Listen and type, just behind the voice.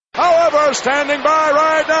because standing by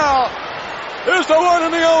right now is the one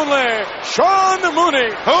and the only Sean Mooney.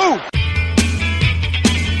 Who?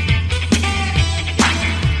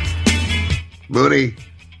 Mooney,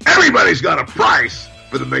 everybody's got a price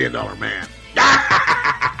for the $1 Million Man.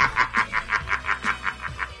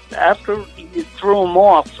 After you throw him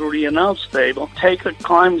off through the announce table, Taker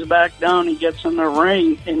climbs back down, he gets in the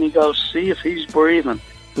ring, and he goes, see if he's breathing.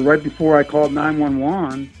 Right before I called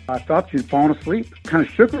 911, I thought she'd fallen asleep. Kind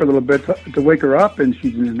of shook her a little bit to wake her up, and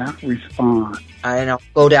she did not respond. I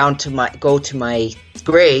go to my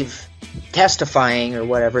grave, testifying or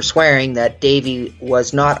whatever, swearing that Davey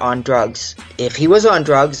was not on drugs. If he was on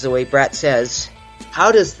drugs, the way Bret says,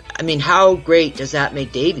 how great does that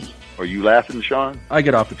make Davey? Are you laughing, Sean? I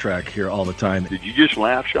get off the track here all the time. Did you just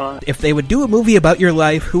laugh, Sean? If they would do a movie about your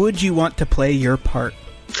life, who would you want to play your part?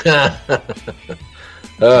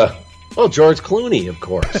 Well, George Clooney, of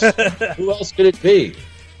course. Who else could it be?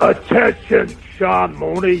 Attention, Sean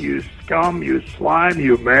Mooney, you scum, you slime,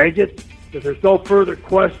 you maggot. If there's no further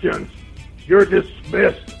questions, you're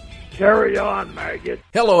dismissed. Carry on, maggot.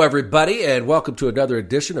 Hello, everybody, and welcome to another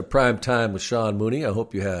edition of Prime Time with Sean Mooney. I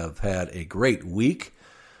hope you have had a great week.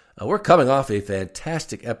 We're coming off a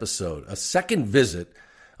fantastic episode, a second visit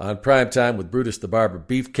on Prime Time with Brutus the Barber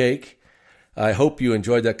Beefcake. I hope you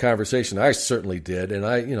enjoyed that conversation. I certainly did, and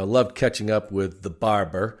I, loved catching up with the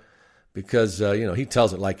barber because, he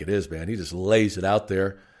tells it like it is, man. He just lays it out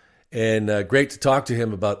there, and great to talk to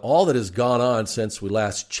him about all that has gone on since we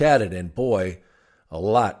last chatted, and boy, a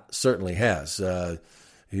lot certainly has.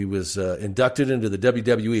 He was inducted into the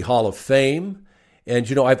WWE Hall of Fame. And,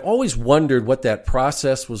 I've always wondered what that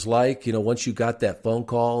process was like, once you got that phone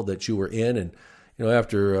call that you were in. And,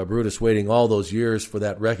 after Brutus waiting all those years for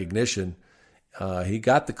that recognition, he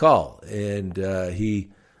got the call and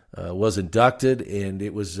he was inducted. And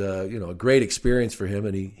it was, a great experience for him.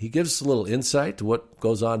 And he gives us a little insight to what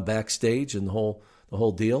goes on backstage and the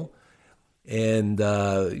whole deal. And,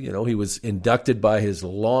 he was inducted by his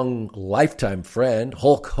long lifetime friend,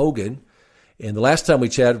 Hulk Hogan. And the last time we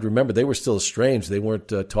chatted, remember, they were still estranged. They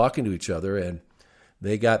weren't talking to each other, and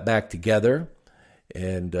they got back together.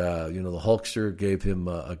 And, the Hulkster gave him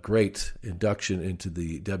a great induction into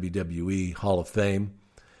the WWE Hall of Fame.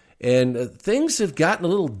 And things have gotten a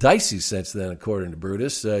little dicey since then, according to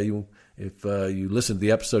Brutus. If you listen to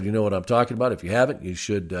the episode, you know what I'm talking about. If you haven't, you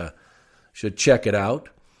should check it out.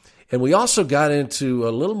 And we also got into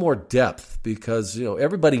a little more depth because,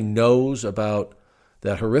 everybody knows about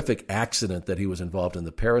that horrific accident that he was involved in,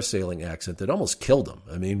 the parasailing accident that almost killed him.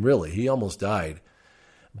 I mean, really, he almost died.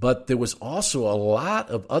 But there was also a lot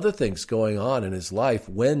of other things going on in his life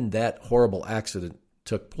when that horrible accident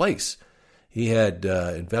took place. He had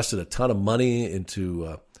invested a ton of money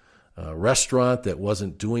into a restaurant that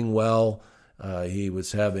wasn't doing well. He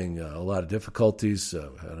was having a lot of difficulties,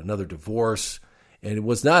 had another divorce, and it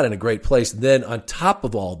was not in a great place. And then on top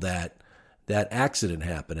of all that accident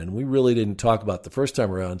happened, and we really didn't talk about the first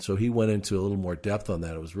time around, so he went into a little more depth on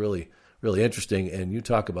that. It was really, really interesting, and you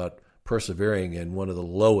talk about persevering in one of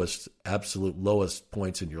the absolute lowest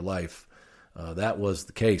points in your life. That was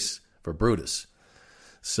the case for Brutus.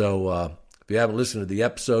 So if you haven't listened to the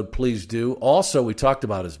episode, please do. Also, we talked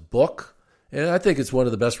about his book, and I think it's one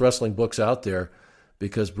of the best wrestling books out there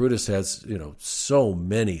because Brutus has, so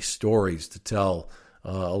many stories to tell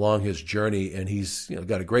along his journey, and he's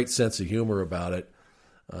got a great sense of humor about it.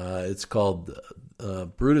 It's called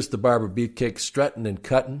Brutus the Barber Beefcake, Struttin' and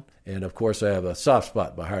Cuttin'. And, of course, I have a soft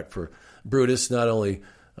spot by heart for Brutus, not only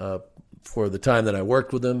for the time that I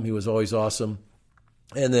worked with him. He was always awesome.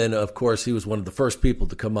 And then, of course, he was one of the first people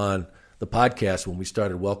to come on the podcast when we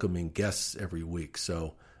started welcoming guests every week.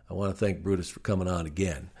 So I want to thank Brutus for coming on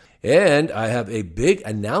again. And I have a big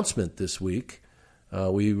announcement this week.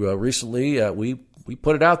 We recently we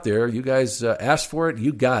put it out there. You guys asked for it.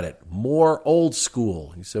 You got it. More old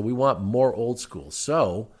school. You said we want more old school.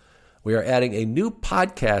 So we are adding a new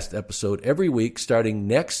podcast episode every week starting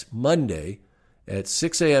next Monday at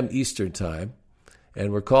 6 a.m. Eastern Time.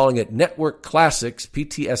 And we're calling it Network Classics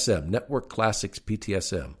PTSM. Network Classics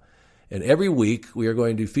PTSM. And every week we are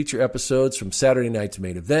going to feature episodes from Saturday night's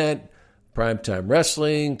main event, Primetime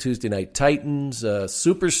Wrestling, Tuesday Night Titans,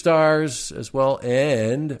 Superstars as well,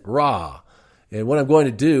 and Raw. And what I'm going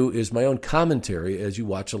to do is my own commentary as you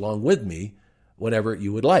watch along with me whenever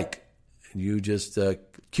you would like. And you just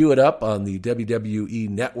cue it up on the WWE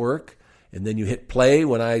Network, and then you hit play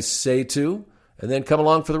when I say to, and then come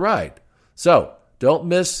along for the ride. So don't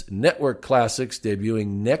miss Network Classics debuting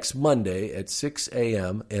next Monday at 6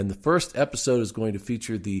 a.m. And the first episode is going to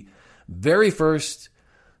feature the very first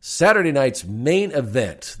Saturday night's main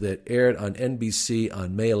event that aired on NBC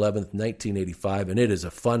on May 11th, 1985, and it is a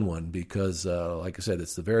fun one because, like I said,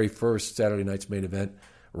 it's the very first Saturday night's main event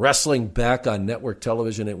wrestling back on network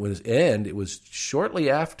television. It was shortly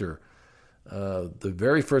after the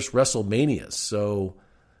very first WrestleMania, so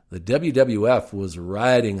the WWF was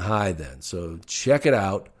riding high then. So check it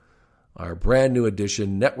out, our brand new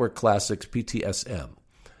edition, Network Classics PTSM.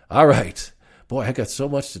 All right. Boy, I got so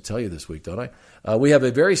much to tell you this week, don't I? We have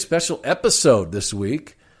a very special episode this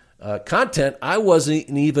week. Content I wasn't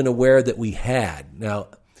even aware that we had. Now,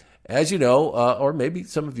 as you know, or maybe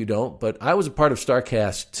some of you don't, but I was a part of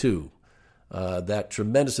StarCast 2, that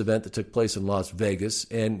tremendous event that took place in Las Vegas.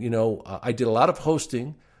 And, I did a lot of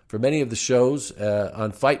hosting for many of the shows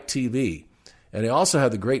on Fight TV. And I also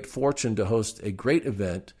had the great fortune to host a great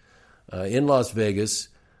event in Las Vegas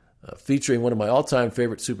featuring one of my all-time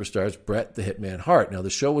favorite superstars, Bret the Hitman Hart. Now,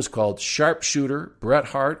 the show was called Sharpshooter, Bret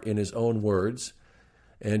Hart in his own words.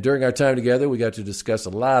 And during our time together, we got to discuss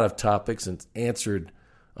a lot of topics and answered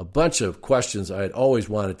a bunch of questions I had always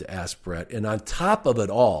wanted to ask Bret. And on top of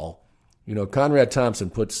it all, Conrad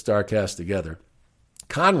Thompson put StarCast together.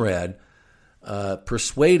 Conrad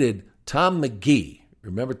persuaded Tom Magee.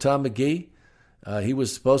 Remember Tom Magee? He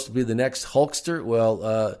was supposed to be the next Hulkster.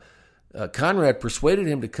 Well, Conrad persuaded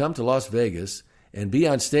him to come to Las Vegas and be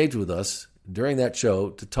on stage with us during that show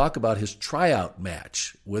to talk about his tryout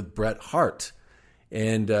match with Bret Hart.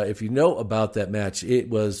 And if you know about that match, it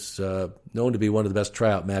was known to be one of the best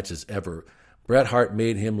tryout matches ever. Bret Hart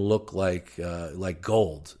made him look like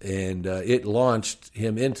gold, and it launched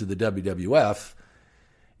him into the WWF,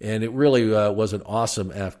 and it really was an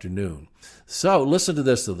awesome afternoon. So listen to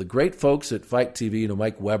this, though. The great folks at Fight TV,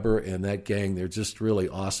 Mike Weber and that gang, they're just really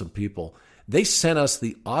awesome people. They sent us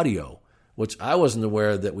the audio, which I wasn't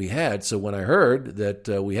aware that we had. So when I heard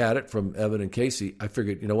that we had it from Evan and Casey, I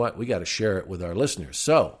figured, we got to share it with our listeners.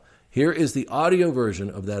 So here is the audio version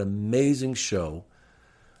of that amazing show.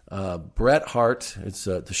 Bret Hart, it's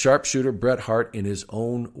the Sharpshooter, Bret Hart in his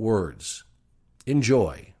own words.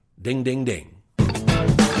 Enjoy. Ding, ding, ding.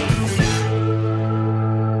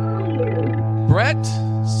 Bret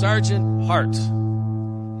Sergeant Hart,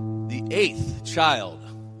 the 8th child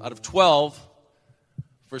out of 12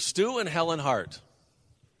 for Stu and Helen Hart.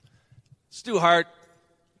 Stu Hart,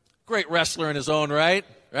 great wrestler in his own right?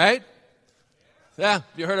 Yeah,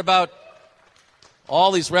 you heard about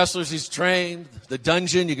all these wrestlers he's trained, the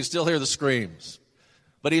dungeon, you can still hear the screams.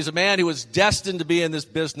 But he's a man who was destined to be in this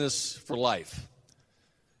business for life.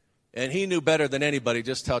 And he knew better than anybody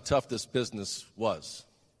just how tough this business was.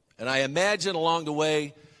 And I imagine along the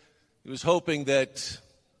way, he was hoping that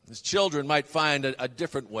his children might find a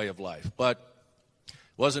different way of life, but it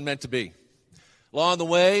wasn't meant to be. Along the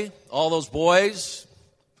way, all those boys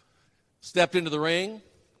stepped into the ring,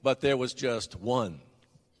 but there was just one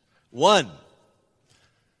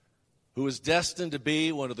who was destined to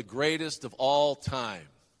be one of the greatest of all time.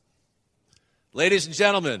 Ladies and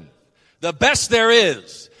gentlemen, the best there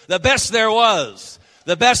is, the best there was,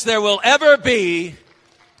 the best there will ever be,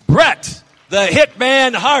 Bret the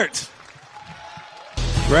Hitman Hart.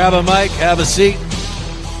 Grab a mic, have a seat.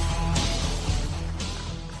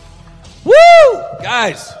 Woo!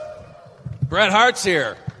 Guys, Bret Hart's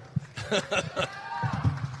here. You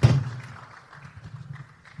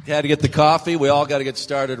had to get the coffee. We all got to get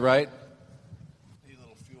started, right? Need a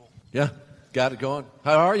little fuel. Yeah, got it going.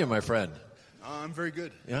 How are you, my friend? I'm very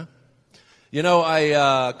good. Yeah?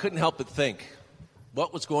 I couldn't help but think,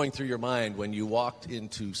 what was going through your mind when you walked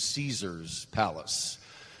into Caesar's palace?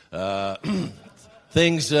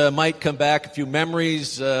 Things might come back, a few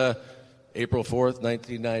memories. April 4th,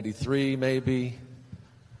 1993, maybe.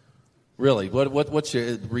 Really, what's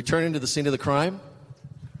your returning to the scene of the crime?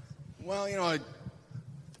 Well,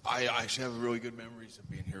 I actually have really good memories of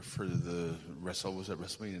being here for the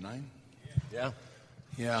WrestleMania 9? Yeah.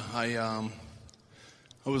 Yeah, I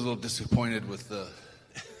was a little disappointed with the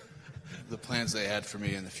plans they had for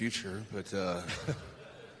me in the future, but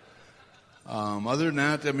other than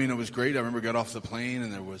that, it was great. I remember I got off the plane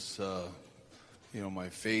and there was, my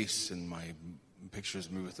face and my pictures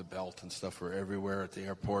of me with the belt and stuff were everywhere at the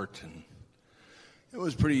airport, and it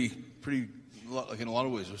was pretty, like in a lot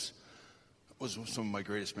of ways, it was some of my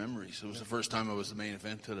greatest memories. It was the first time I was the main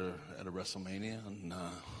event at a WrestleMania, and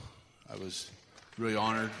I was really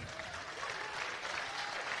honored.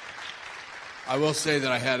 I will say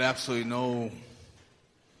that I had absolutely no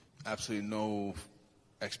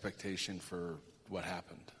expectation for what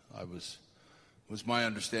happened. Was my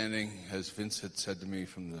understanding, as Vince had said to me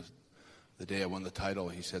from the day I won the title,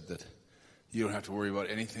 he said that you don't have to worry about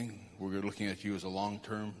anything. We're looking at you as a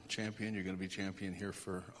long-term champion. You're going to be champion here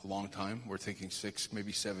for a long time. We're thinking 6,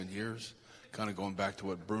 maybe 7 years, kind of going back to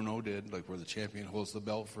what Bruno did, like where the champion holds the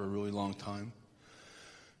belt for a really long time.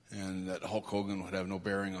 And that Hulk Hogan would have no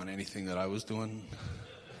bearing on anything that I was doing.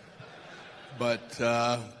 But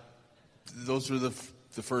those were the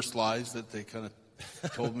first lies that they kind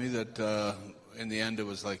of told me that in the end it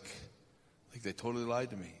was like they totally lied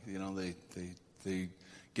to me. You know, they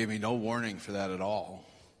gave me no warning for that at all.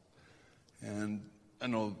 And I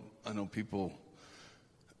know people,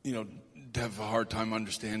 you know, have a hard time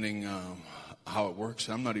understanding how it works.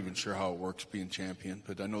 I'm not even sure how it works being champion,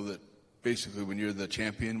 but I know that basically when you're the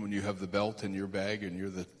champion, when you have the belt in your bag and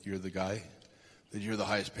you're the guy, that you're the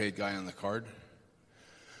highest paid guy on the card.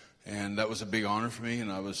 And that was a big honor for me,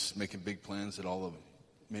 and I was making big plans that all the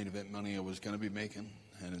main event money I was going to be making.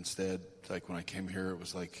 And instead, like when I came here, it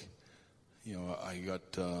was like, you know, I got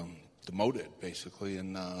demoted basically,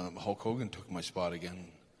 and Hulk Hogan took my spot again.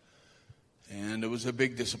 And it was a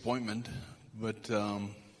big disappointment, but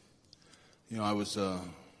you know, I was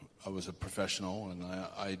a professional, and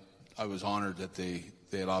I was honored that they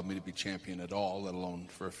allowed me to be champion at all, let alone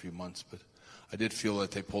for a few months. But I did feel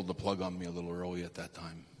that they pulled the plug on me a little early at that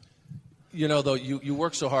time. You know, though, you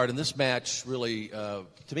work so hard, and this match really, to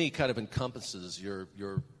me, kind of encompasses your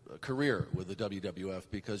career with the WWF,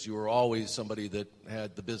 because you were always somebody that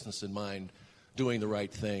had the business in mind, doing the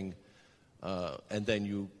right thing, and then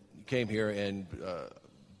you came here and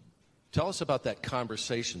tell us about that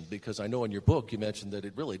conversation, because I know in your book you mentioned that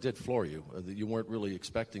it really did floor you, that you weren't really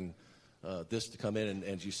expecting this to come in, and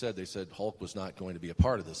as you said, they said Hulk was not going to be a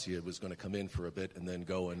part of this. He was going to come in for a bit and then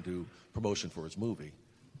go and do promotion for his movie.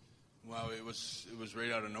 Well, it was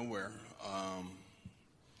right out of nowhere.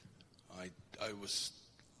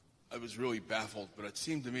 I was really baffled, but it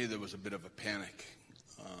seemed to me there was a bit of a panic,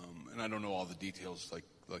 and I don't know all the details like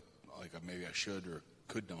maybe I should or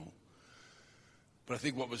could know. But I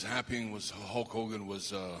think what was happening was Hulk Hogan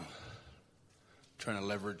was trying to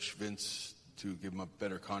leverage Vince to give him a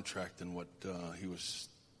better contract than what he was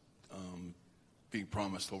being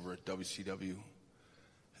promised over at WCW.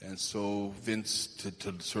 And so Vince,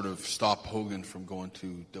 to sort of stop Hogan from going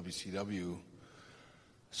to WCW,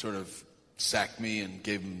 sort of sacked me and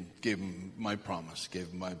gave him my promise, gave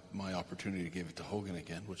him my opportunity to give it to Hogan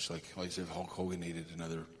again, which, like I said, Hulk Hogan needed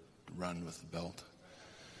another run with the belt.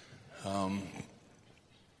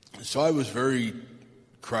 So I was very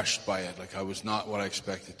crushed by it. Like, I was not what I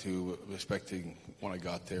expecting when I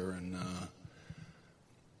got there. And,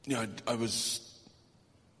 you know, I was...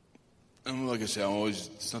 And like I say,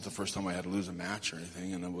 it's not the first time I had to lose a match or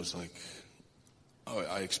anything, and it was like,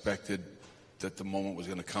 I expected that the moment was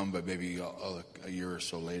going to come, but maybe a year or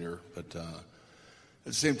so later. But at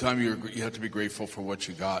the same time, you have to be grateful for what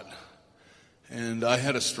you got. And I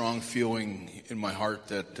had a strong feeling in my heart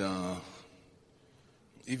that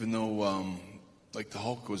even though, like, the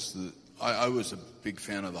Hulk was I was a big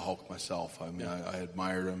fan of the Hulk myself. I mean, I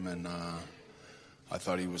admired him, and I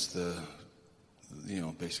thought he was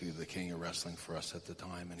basically the king of wrestling for us at the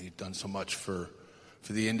time, and he'd done so much for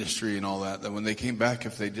the industry and all that when they came back,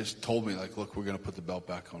 if they just told me, like, look, we're going to put the belt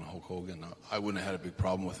back on Hulk Hogan, I wouldn't have had a big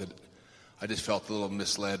problem with it. I just felt a little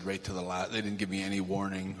misled right to the last. They didn't give me any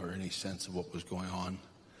warning or any sense of what was going on.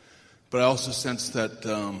 But I also sensed that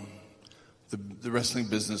the wrestling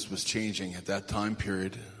business was changing at that time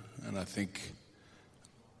period, and I think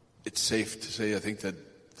it's safe to say, I think that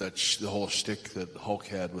the whole shtick that Hulk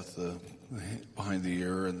had with the behind the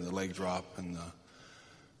ear and the leg drop, and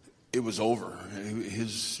it was over.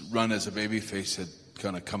 His run as a babyface had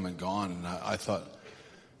kind of come and gone, and I thought,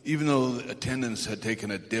 even though attendance had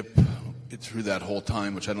taken a dip through that whole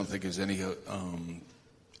time, which I don't think is anything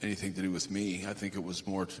to do with me. I think it was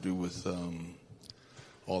more to do with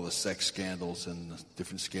all the sex scandals and the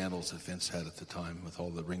different scandals that Vince had at the time, with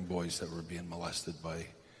all the ring boys that were being molested by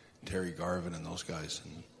Terry Garvin and those guys.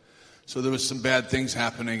 And so there was some bad things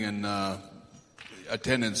happening, and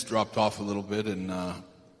attendance dropped off a little bit.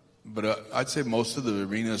 But I'd say most of the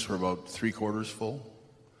arenas were about 3/4 full,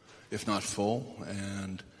 if not full.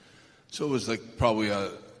 And so it was like probably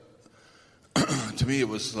to me, it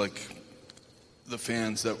was like the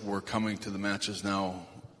fans that were coming to the matches now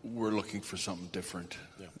were looking for something different.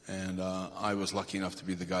 Yeah. And I was lucky enough to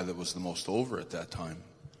be the guy that was the most over at that time.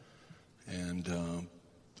 And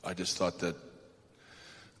I just thought that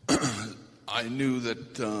I knew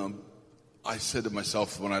that I said to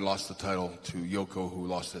myself when I lost the title to Yoko, who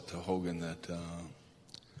lost it to Hogan, that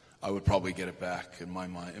I would probably get it back. In my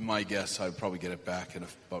mind, in my guess, I would probably get it back in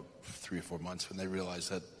about 3 or 4 months, when they realized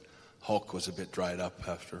that Hulk was a bit dried up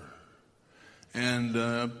after. And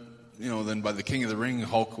then by the King of the Ring,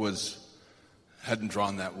 Hulk hadn't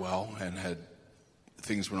drawn that well, and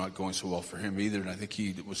things were not going so well for him either. And I think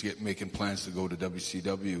he was making plans to go to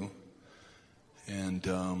WCW,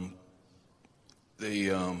 and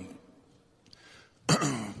they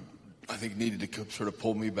I think needed to sort of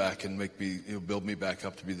pull me back and make me build me back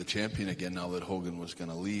up to be the champion again now that Hogan was going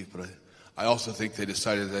to leave. But I also think they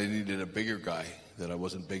decided they needed a bigger guy, that I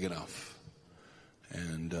wasn't big enough.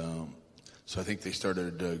 And so I think they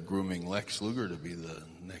started grooming Lex Luger to be the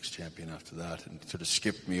next champion after that, and sort of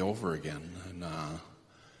skipped me over again. And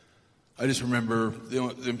I just remember,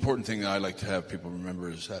 the important thing that I like to have people remember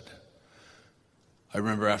is that I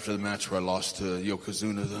remember after the match where I lost to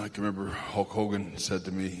Yokozuna, I can remember Hulk Hogan said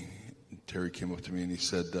to me, Terry came up to me and he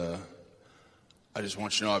said, I just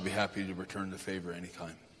want you to know I'd be happy to return the favor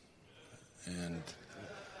anytime. And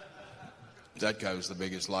that guy was the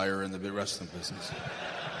biggest liar in the wrestling business.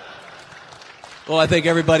 Well, I think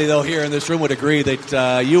everybody, though, here in this room would agree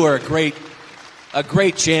that you are a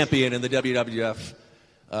great champion in the WWF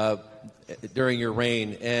during your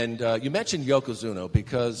reign. And you mentioned Yokozuna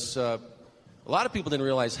because a lot of people didn't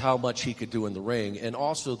realize how much he could do in the ring, and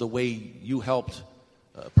also the way you helped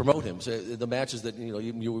promote him. So the matches that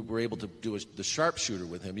you were able to do the sharpshooter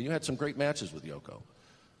with him. You had some great matches with Yoko.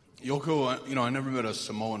 Yoko, I never met a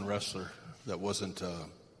Samoan wrestler that wasn't a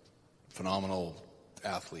phenomenal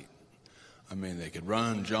athlete. I mean, they could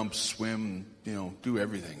run, jump, swim, do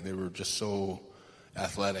everything. They were just so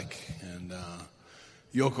athletic. And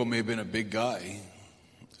Yoko may have been a big guy.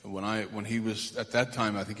 When he was, at that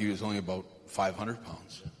time, I think he was only about 500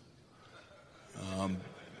 pounds.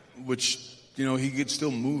 Which, he could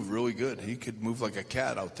still move really good. He could move like a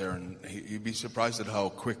cat out there, and you'd be surprised at how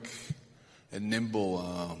quick and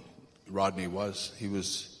nimble Rodney was. He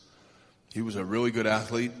was a really good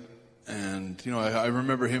athlete. And, I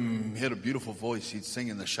remember him, he had a beautiful voice. He'd sing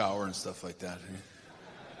in the shower and stuff like that.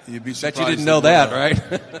 You'd be surprised. Bet you didn't know that, right?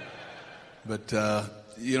 But,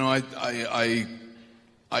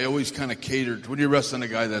 I always kind of catered. When you're wrestling a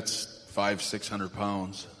guy that's 500-600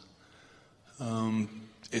 pounds,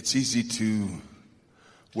 it's easy to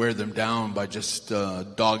wear them down by just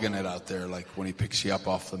dogging it out there. Like when he picks you up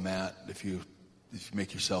off the mat, if you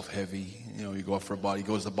make yourself heavy, you go up for a body, he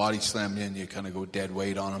goes to body slam you, and you kind of go dead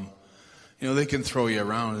weight on him. They can throw you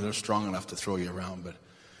around, and they're strong enough to throw you around, but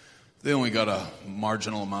they only got a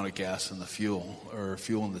marginal amount of gas in the fuel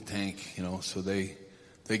in the tank, so they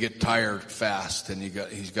get tired fast, and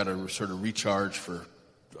he's got to sort of recharge for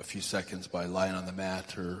a few seconds by lying on the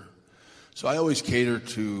mat. So I always catered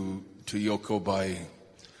to Yoko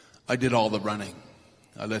I did all the running.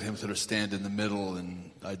 I let him sort of stand in the middle, and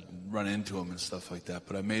I'd run into him and stuff like that.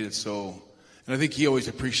 But I made it so, and I think he always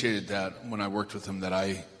appreciated that when I worked with him, that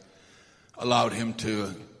I allowed him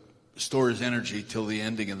to store his energy till the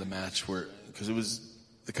ending of the match, because it was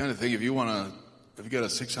the kind of thing, if you got a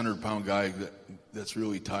 600-pound guy that's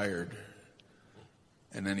really tired,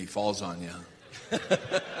 and then he falls on you,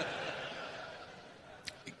 it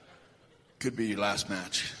could be your last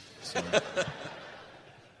match. So.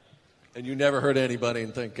 And you never hurt anybody,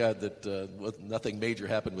 and thank God that nothing major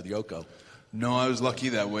happened with Yoko. No, I was lucky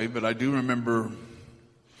that way, but I do remember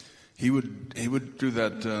he would do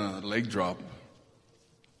that leg drop.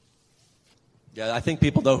 Yeah, I think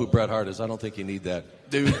people know who Bret Hart is. I don't think you need that.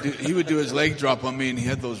 He would do his leg drop on me, and he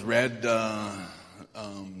had those red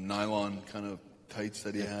nylon kind of tights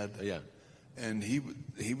that he had. Yeah. And he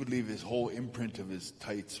would leave his whole imprint of his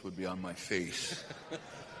tights would be on my face.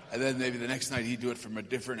 And then maybe the next night he'd do it from a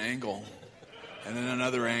different angle, and then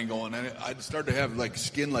another angle, and then I'd start to have like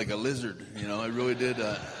skin like a lizard. I really did.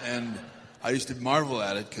 And I used to marvel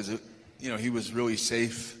at it because he was really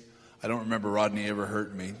safe. I don't remember Rodney ever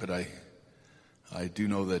hurt me, but I do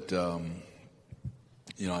know that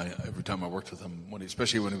every time I worked with him,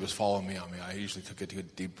 especially when he was following me on me, I usually took a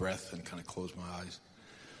good deep breath and kind of closed my eyes.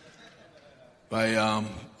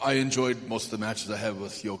 I enjoyed most of the matches I had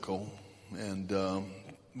with Yoko, and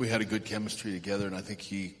we had a good chemistry together, and I think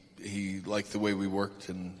he liked the way we worked,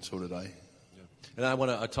 and so did I. And I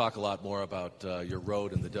want to talk a lot more about your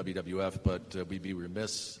road in the WWF, but we'd be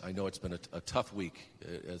remiss. I know it's been a tough week,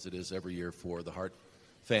 as it is every year for the Hart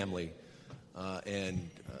family. And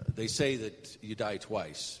they say that you die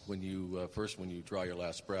twice. First when you draw your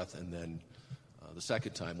last breath, and then the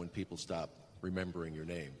second time when people stop remembering your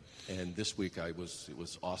name. And this week it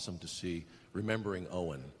was awesome to see Remembering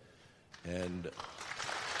Owen. And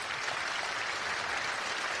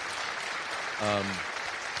I'm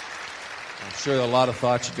sure a lot of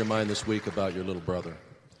thoughts in your mind this week about your little brother.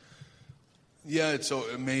 Yeah,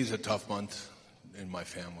 May's a tough month in my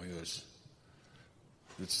family.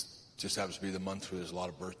 It's just happens to be the month where there's a lot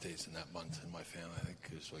of birthdays in that month in my family. I think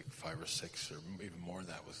there's like 5 or 6 or even more than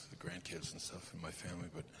that with the grandkids and stuff in my family.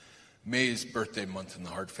 But May is birthday month in the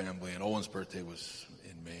Hart family, and Owen's birthday was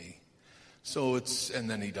in May. So and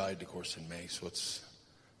then he died, of course, in May. So it's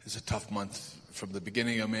a tough month from the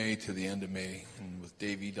beginning of May to the end of May. And with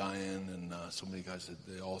Davey dying and so many guys,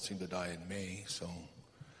 they all seem to die in May. So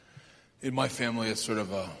in my family, it's sort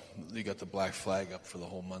of you got the black flag up for the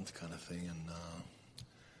whole month kind of thing. And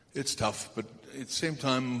it's tough. But at the same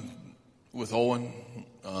time, with Owen,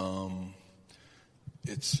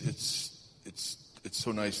 it's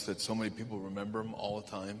so nice that so many people remember him all the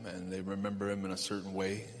time, and they remember him in a certain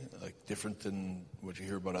way, like different than what you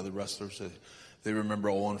hear about other wrestlers. They remember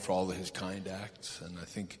Owen for all of his kind acts, and I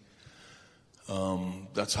think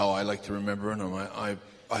that's how I like to remember him. I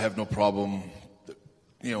have no problem,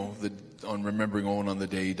 on remembering Owen on the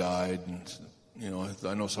day he died. And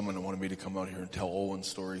I know someone that wanted me to come out here and tell Owen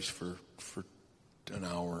stories for an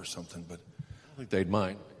hour or something, but I don't think they'd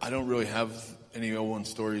mind. I don't really have any Owen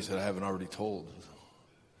stories that I haven't already told.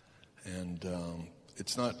 And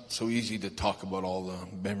it's not so easy to talk about all the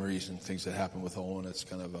memories and things that happened with Owen. It's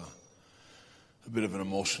kind of a bit of an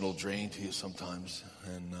emotional drain to you sometimes.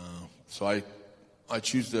 And so I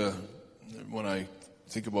choose to, when I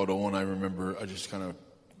think about Owen, I just kind of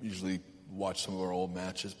usually watch some of our old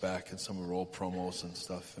matches back and some of our old promos and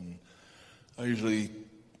stuff. And I've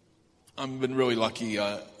been really lucky.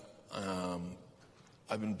 I've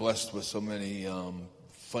been blessed with so many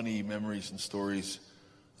funny memories and stories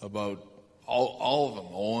about all of them.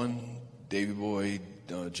 Owen, Davey Boy,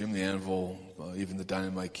 Jim the Anvil, even the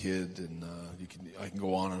Dynamite Kid, and I can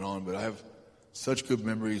go on and on. But I have such good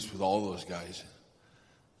memories with all those guys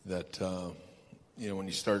that when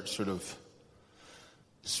you start sort of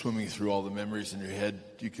swimming through all the memories in your head,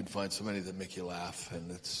 you can find so many that make you laugh,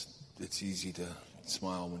 and it's easy to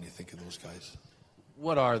smile when you think of those guys.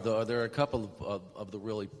 Are there a couple of the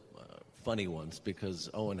really funny ones,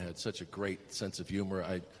 because Owen had such a great sense of humor.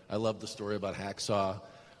 I love the story about Hacksaw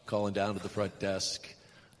calling down to the front desk,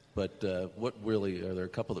 but are there a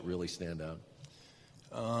couple that really stand out?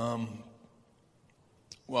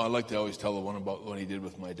 Well, I like to always tell the one about what he did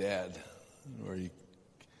with my dad, where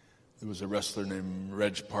there was a wrestler named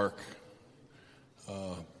Reg Park,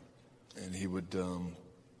 and he would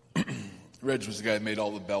Reg was the guy that made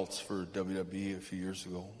all the belts for WWE a few years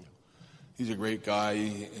ago. He's a great guy.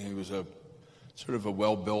 He was a sort of a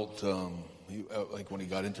well-built, like when he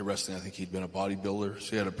got into wrestling, I think he'd been a bodybuilder, so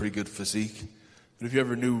he had a pretty good physique. But if you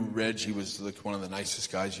ever knew Reg, he was like one of the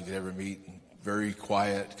nicest guys you could ever meet. Very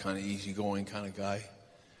quiet, kind of easygoing kind of guy.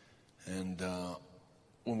 And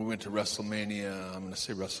when we went to WrestleMania, I'm going to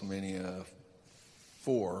say WrestleMania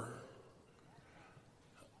 4,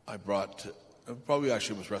 I brought, probably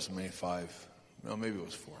actually it was WrestleMania 5. No, maybe it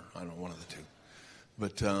was 4. I don't know, one of the two.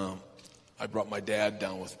 But I brought my dad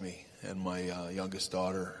down with me and my youngest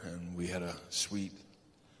daughter, and we had a suite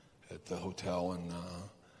at the hotel. And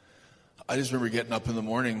I just remember getting up in the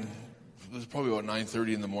morning. It was probably about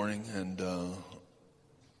 9:30 in the morning, and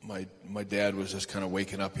my dad was just kind of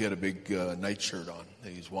waking up. He had a big nightshirt on.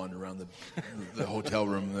 He was wandering around the hotel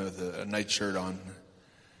room with a nightshirt on.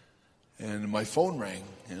 And my phone rang,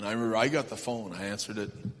 and I remember I got the phone. I answered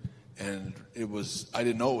it, and I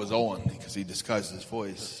didn't know it was Owen because he disguised his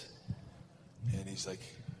voice. And he's like,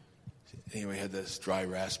 anyway, he had this dry,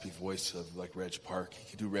 raspy voice of like Reg Park. He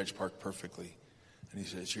could do Reg Park perfectly. And he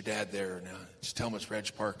said, "Is your dad there now? Just tell him it's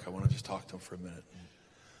Reg Park. I want to just talk to him for a minute." And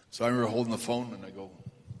so I remember holding the phone, and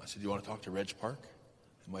I said, "You want to talk to Reg Park?"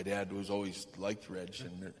 And my dad was always liked Reg,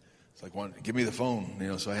 and it's like, "Give me the phone."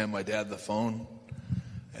 So I hand my dad the phone,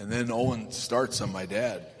 and then Owen starts on my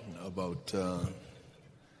dad about,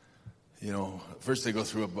 first they go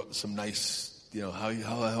through some nice,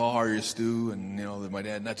 how are you, Stu? And my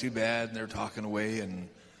dad, not too bad, and they're talking away, and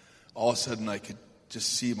all of a sudden I could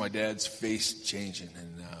just see my dad's face changing,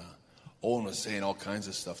 and Owen was saying all kinds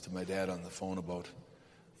of stuff to my dad on the phone about,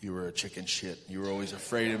 "You were a chicken shit. You were always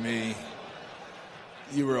afraid of me.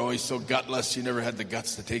 You were always so gutless. You never had the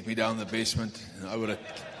guts to take me down in the basement. I would have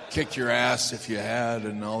kicked your ass if you had,"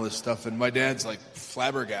 and all this stuff. And my dad's like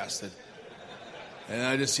flabbergasted. And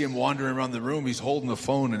I just see him wandering around the room. He's holding the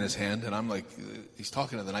phone in his hand, and I'm like, he's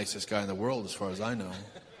talking to the nicest guy in the world as far as I know.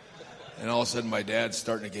 And all of a sudden my dad's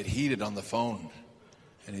starting to get heated on the phone.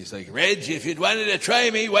 And he's like, "Reg, if you'd wanted to try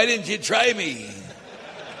me, why didn't you try me?"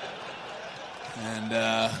 And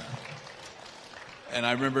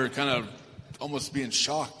I remember kind of almost being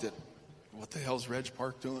shocked at what the hell's Reg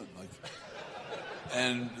Park doing?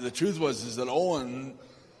 And the truth is that Owen,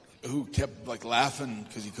 who kept like laughing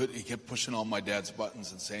because he kept pushing all my dad's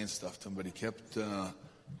buttons and saying stuff to him, but he kept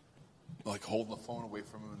like holding the phone away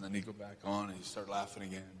from him, and then he'd go back on, and he'd start laughing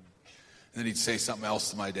again. And then he'd say something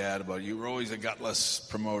else to my dad about, you were always a gutless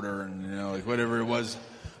promoter, and like whatever it was.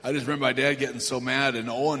 I just remember my dad getting so mad, and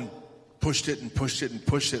Owen pushed it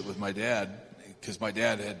with my dad, because my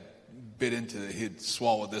dad had bit into it. He'd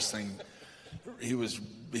swallowed this thing. He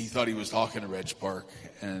thought he was talking to Reg Park,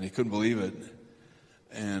 and he couldn't believe it.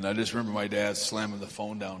 And I just remember my dad slamming the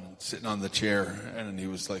phone down and sitting on the chair, and he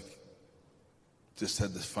was like, just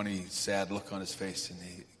had this funny, sad look on his face, and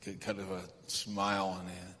he kind of a smile, and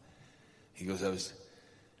he goes,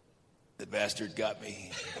 the bastard got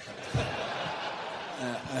me.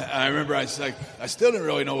 I remember I still didn't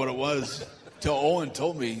really know what it was till Owen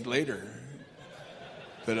told me later.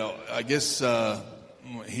 But I guess Owen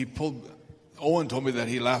told me that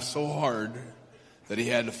he laughed so hard that he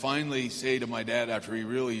had to finally say to my dad, after he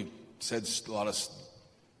really said a lot of,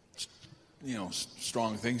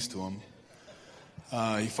 strong things to him,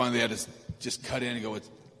 he finally had to just cut in and go,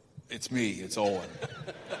 it's me, it's Owen.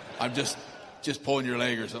 I'm just pulling your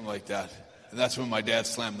leg or something like that. And that's when my dad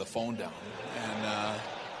slammed the phone down. And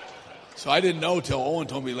so I didn't know till Owen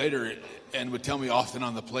told me later, and would tell me often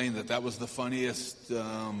on the plane that was the funniest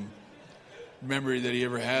memory that he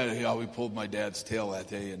ever had, how he pulled my dad's tail that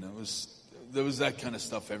day. And there was that kind of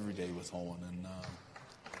stuff every day with Owen. And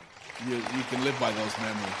you can live by those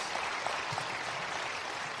memories.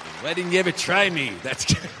 Why didn't you ever try me?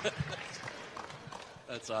 That's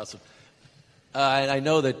awesome. And I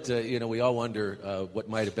know that, we all wonder what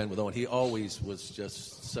might have been with Owen. He always was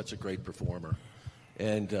just such a great performer.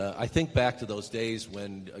 And I think back to those days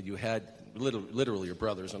when you had literally your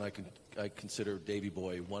brothers, and I consider Davey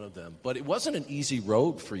Boy one of them. But it wasn't an easy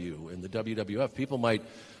road for you in the WWF. People might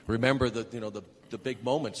remember the big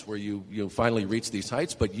moments where you finally reached these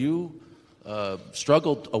heights, but you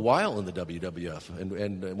struggled a while in the WWF.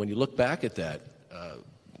 And when you look back at that,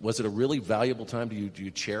 was it a really valuable time? Do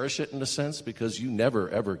you cherish it in a sense? Because you never,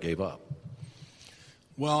 ever gave up.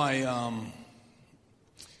 Well, I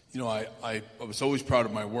was always proud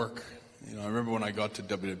of my work. I remember when I got to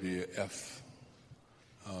WWF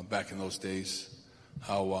back in those days,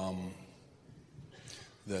 how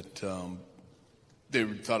they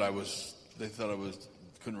thought I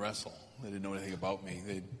couldn't wrestle. They didn't know anything about me.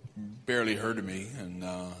 They barely heard of me, and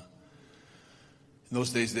in those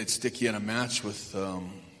days they'd stick you in a match with a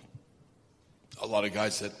lot of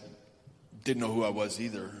guys that didn't know who I was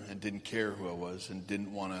either, and didn't care who I was, and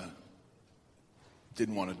didn't want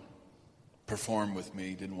to perform with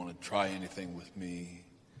me, didn't want to try anything with me.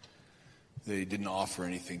 They didn't offer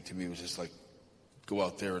anything to me. It was just like, go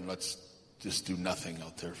out there and let's just do nothing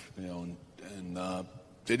out there, and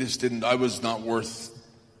they just didn't. I was not worth,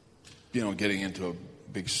 getting into a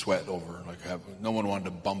big sweat over. No one wanted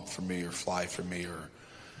to bump for me or fly for me or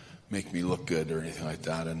make me look good or anything like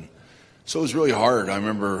that. And so it was really hard. I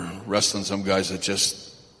remember wrestling some guys that just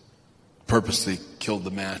purposely killed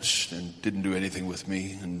the match and didn't do anything with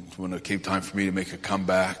me. And when it came time for me to make a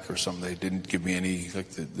comeback or something, they didn't give me any,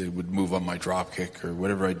 they would move on my drop kick or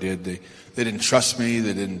whatever I did. They didn't trust me.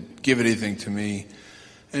 They didn't give anything to me.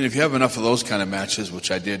 And if you have enough of those kind of matches,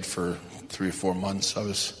 which I did for 3 or 4 months, I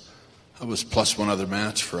was plus one other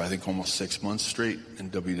match for I think almost 6 months straight in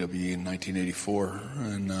WWE in 1984.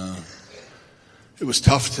 And it was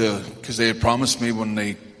tough because they had promised me when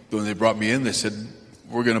they brought me in, they said,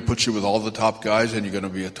 we're going to put you with all the top guys, and you're going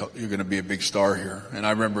to be a big star here. And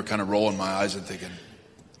I remember kind of rolling my eyes and thinking,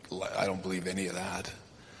 I don't believe any of that.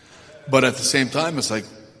 But at the same time, it's like,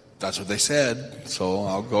 that's what they said. So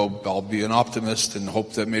I'll be an optimist and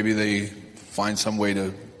hope that maybe they find some way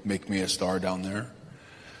to make me a star down there.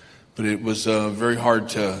 But it was very hard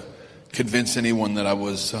to convince anyone that I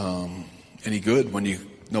was any good when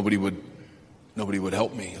nobody would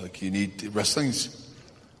help me. Wrestling's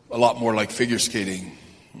a lot more like figure skating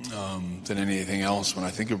than anything else. When I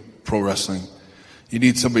think of pro wrestling, you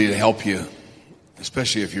need somebody to help you,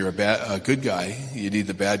 especially if you're a good guy. You need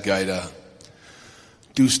the bad guy to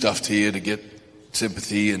do stuff to you to get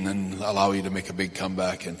sympathy and then allow you to make a big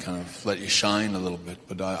comeback and kind of let you shine a little bit.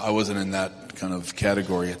 But I wasn't in that kind of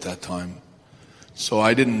category at that time. So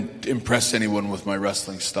I didn't impress anyone with my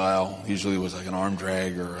wrestling style. Usually it was like an arm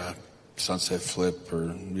drag or a sunset flip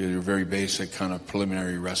or your very basic kind of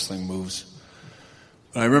preliminary wrestling moves.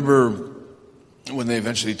 But I remember when they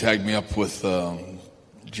eventually tagged me up with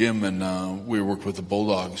Jim and we worked with the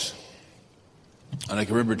Bulldogs. And I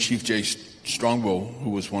can remember Chief Jay Strongbow, who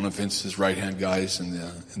was one of Vince's right-hand guys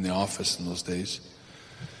in the office in those days.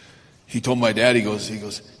 He told my dad, he goes,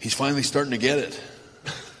 he's finally starting to get it.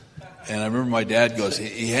 And I remember my dad goes,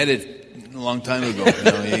 he had it a long time ago.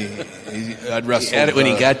 I'd wrestled. He had it when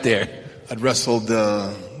he got there. I'd wrestled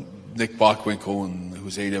Nick Bockwinkel, who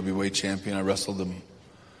was AWA champion. I wrestled him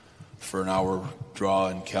for an hour draw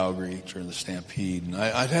in Calgary during the Stampede. And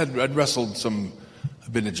I'd wrestled some.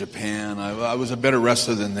 I've been to Japan. I was a better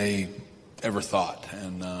wrestler than they ever thought,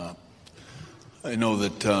 and I know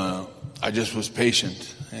that I just was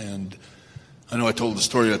patient. And I know I told the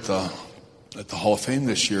story at the Hall of Fame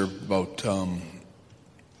this year about.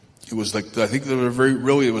 It was like, I think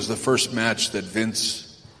it was the first match that Vince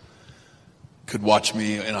could watch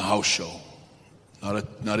me in a house show,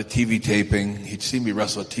 not a TV taping. He'd seen me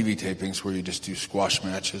wrestle at TV tapings where you just do squash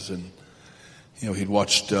matches, and he'd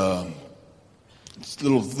watched little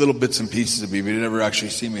bits and pieces of me, but he'd never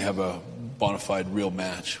actually seen me have a bona fide real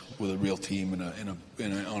match with a real team on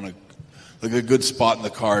a good spot in the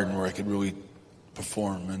card and where I could really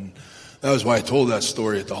perform. And that was why I told that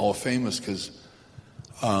story at the Hall of Fame, was because.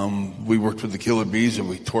 We worked with the Killer Bees and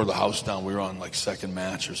we tore the house down. We were on like second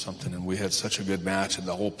match or something, and we had such a good match, and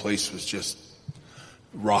the whole place was just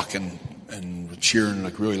rocking and cheering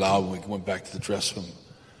like really loud when we went back to the dressing room.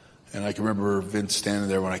 And I can remember Vince standing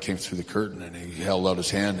there when I came through the curtain, and he held out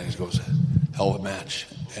his hand and he goes, "Hell of a match."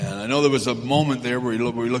 And I know there was a moment there where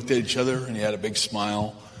we looked at each other and he had a big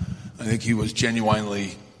smile. I think he was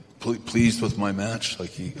genuinely pleased with my match. I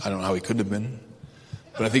don't know how he couldn't have been,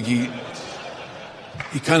 but I think he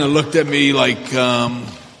kind of looked at me like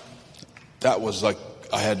that was like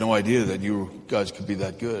I had no idea that you guys could be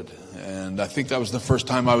that good. And I think that was the first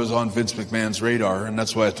time I was on Vince McMahon's radar, and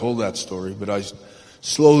that's why I told that story. But I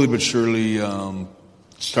slowly but surely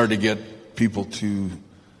started to get people to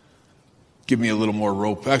give me a little more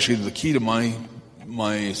rope. Actually, the key to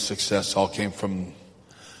my success all came from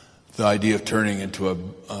the idea of turning into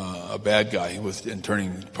a bad guy and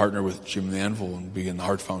turning partner with Jim the Anvil and being the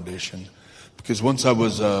Hart Foundation. Because once I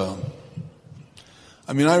was, I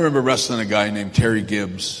remember wrestling a guy named Terry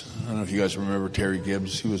Gibbs. I don't know if you guys remember Terry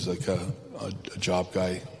Gibbs. He was like a job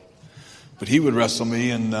guy. But he would wrestle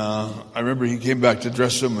me, and I remember he came back to the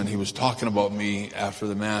dressing room and he was talking about me after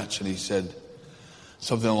the match, and he said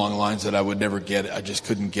something along the lines that I would never get it. I just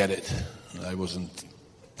couldn't get it. I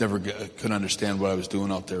couldn't understand what I was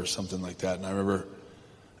doing out there or something like that. And I remember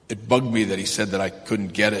it bugged me that he said that I couldn't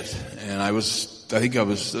get it. And I think I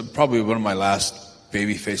was probably one of my last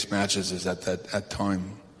babyface matches is at that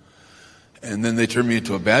time. And then they turned me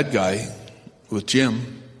into a bad guy with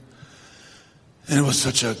Jim. And it was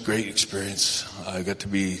such a great experience. I got to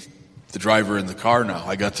be the driver in the car now.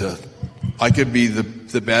 I could be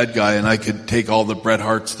the bad guy, and I could take all the Bret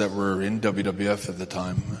Harts that were in WWF at the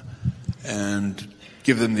time and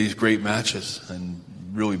give them these great matches and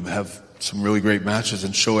really have some really great matches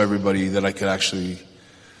and show everybody that I could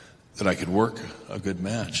work a good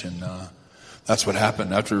match. And that's what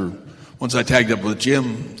happened. Once I tagged up with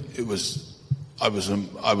Jim, I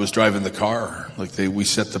was driving the car. We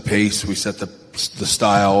set the pace, we set the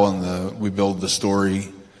style, and we build the story,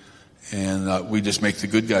 and we just make the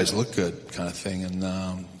good guys look good, kind of thing. And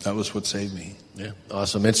that was what saved me. Yeah,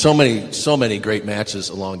 awesome. And so many great matches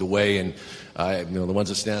along the way, and the ones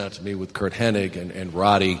that stand out to me with Kurt Hennig and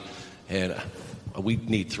Roddy. And we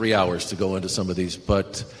need 3 hours to go into some of these,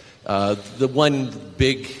 but the one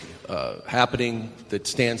big happening that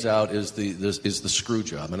stands out is the screw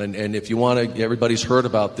job. And if you want to, everybody's heard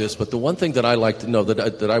about this, but the one thing that I like to know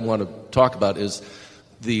that I want to talk about is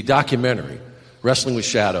the documentary, Wrestling with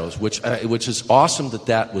Shadows, which is awesome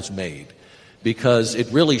that was made, because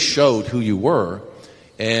it really showed who you were.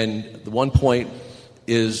 And the one point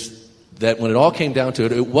is that when it all came down to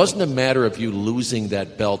it, it wasn't a matter of you losing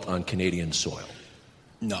that belt on Canadian soil.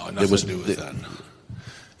 No, nothing to do with that.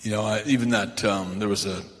 Even that there was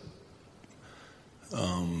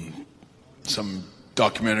some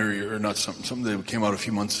documentary, or not something that came out a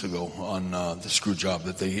few months ago on the screw job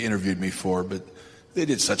that they interviewed me for, but they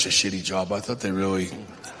did such a shitty job. I thought they really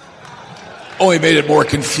only made it more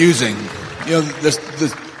confusing.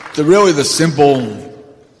 The simple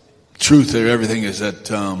truth of everything is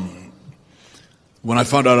that when I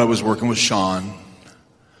found out I was working with Sean,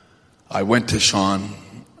 I went to Sean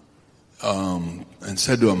and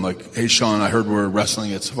said to him, "Hey, Sean, I heard we're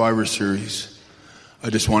wrestling at Survivor Series.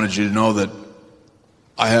 I just wanted you to know that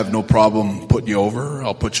I have no problem putting you over.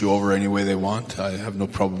 I'll put you over any way they want. I have no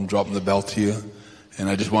problem dropping the belt to you. And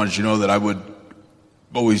I just wanted you to know that I would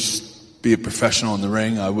always be a professional in the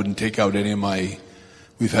ring. I wouldn't take out any of my...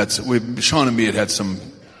 Sean and me had some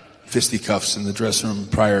fisticuffs in the dressing room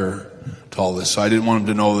prior to all this. So I didn't want him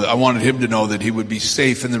to know that. I wanted him to know that he would be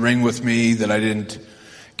safe in the ring with me, that I didn't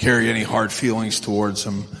carry any hard feelings towards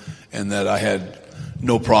him, and that I had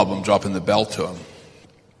no problem dropping the belt to him."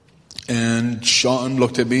 And Sean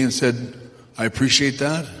looked at me and said, "I appreciate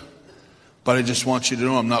that, but I just want you to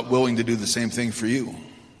know I'm not willing to do the same thing for you.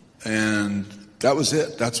 And that was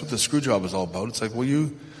it. That's what the screw job was all about. It's like, well,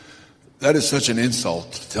 that is such an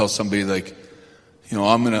insult to tell somebody like,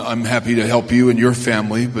 I'm happy to help you and your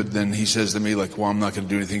family, but then he says to me like, well, I'm not going to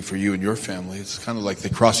do anything for you and your family. It's kind of like they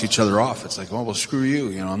cross each other off. It's like, well, screw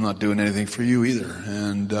you. I'm not doing anything for you either.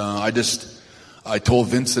 And I told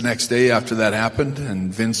Vince the next day after that happened,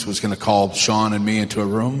 and Vince was going to call Sean and me into a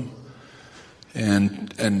room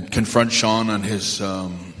and confront Sean on his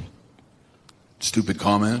stupid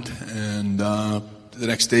comment. And the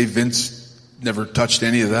next day, Vince never touched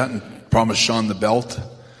any of that and promised Sean the belt.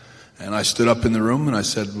 And I stood up in the room and I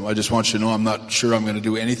said, I just want you to know I'm not sure I'm going to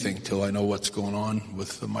do anything till I know what's going on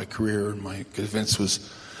with my career. Because Vince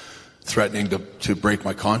was threatening to break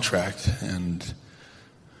my contract. And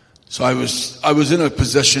so I was in a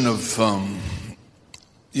position of,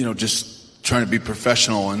 just trying to be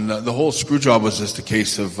professional. And the whole screw job was just a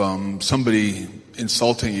case of somebody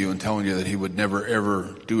insulting you and telling you that he would never,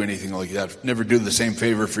 ever do anything like that, never do the same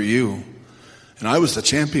favor for you. And I was the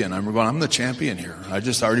champion. I remember going, I'm the champion here. I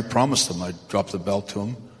already promised him I'd drop the belt to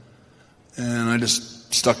him. And I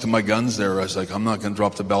just stuck to my guns there. I was like, I'm not going to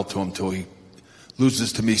drop the belt to him until he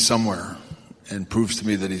loses to me somewhere and proves to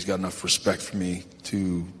me that he's got enough respect for me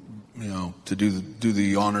to do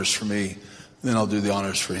the honors for me. Then I'll do the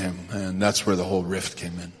honors for him. And that's where the whole rift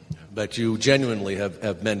came in. But you genuinely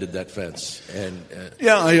have mended that fence. And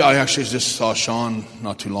yeah, I actually just saw Sean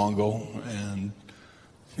not too long ago, and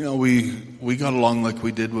we got along like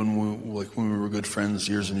we did when we were good friends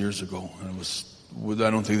years and years ago. And I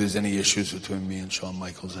don't think there's any issues between me and Shawn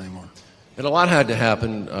Michaels anymore. And a lot had to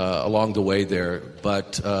happen along the way there.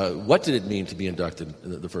 But what did it mean to be inducted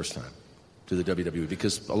the first time to the WWE?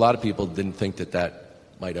 Because a lot of people didn't think that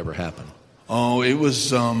might ever happen. Oh, it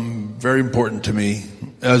was very important to me,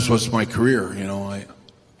 as was my career. When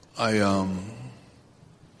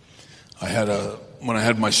I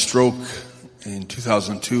had my stroke in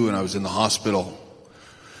 2002 and I was in the hospital,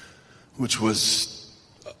 which was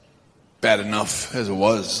bad enough as it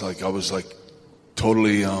was. Like I was like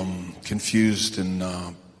totally confused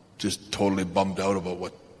and just totally bummed out about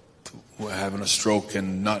what having a stroke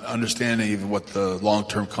and not understanding even what the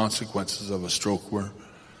long-term consequences of a stroke were.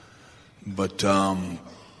 But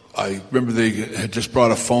I remember they had just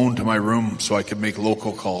brought a phone to my room so I could make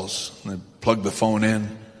local calls. And I plugged the phone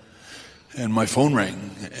in, and my phone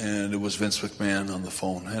rang, and it was Vince McMahon on the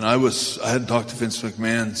phone. And I hadn't talked to Vince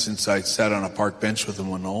McMahon since I sat on a park bench with him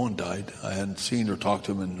when Owen died. I hadn't seen or talked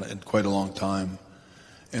to him in quite a long time.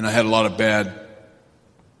 And I had a lot of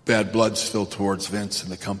bad blood still towards Vince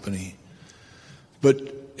and the company. But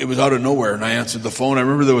it was out of nowhere, and I answered the phone. I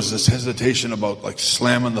remember there was this hesitation about like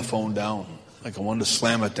slamming the phone down. Like I wanted to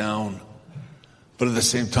slam it down. But at the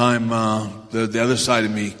same time, the other side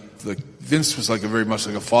of me, Vince was like very much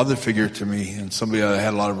like a father figure to me and somebody I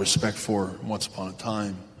had a lot of respect for once upon a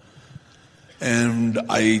time. And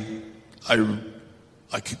I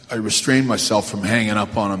restrained myself from hanging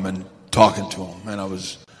up on him and talking to him. And I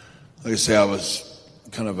was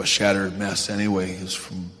kind of a shattered mess anyway.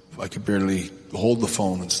 I could barely hold the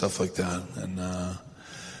phone and stuff like that. And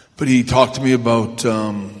but he talked to me about.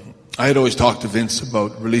 I had always talked to Vince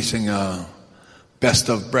about releasing a best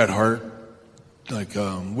of Bret Hart. Like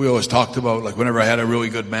we always talked about, like whenever I had a really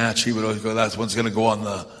good match, he would always go, "That's one's going to go on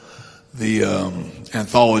the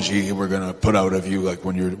anthology we're going to put out of you. Like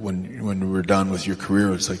when we're done with your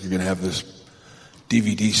career, it's like you're going to have this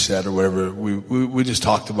DVD set or whatever." We just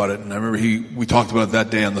talked about it, and I remember we talked about it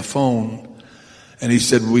that day on the phone. And he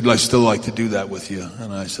said, we'd still like to do that with you.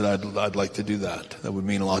 And I said, I'd like to do that. That would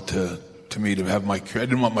mean a lot to me to have I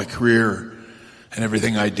didn't want my career and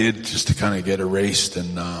everything I did just to kind of get erased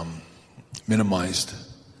and minimized.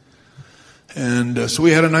 And so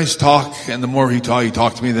we had a nice talk. And the more he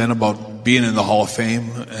talked to me then about being in the Hall of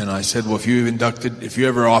Fame. And I said, well, if you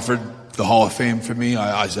ever offered the Hall of Fame for me,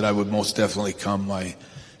 I said I would most definitely come. I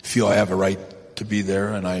feel I have a right to be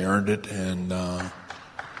there, and I earned it. And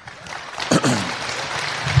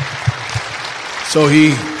so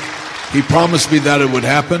he promised me that it would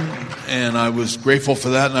happen, and I was grateful for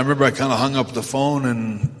that. And I remember I kind of hung up the phone,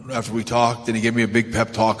 and after we talked, and he gave me a big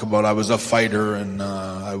pep talk about I was a fighter, and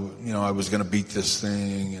I was going to beat this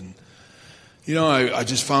thing, and I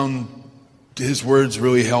just found his words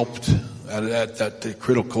really helped at that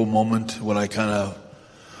critical moment when I kind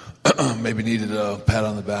of maybe needed a pat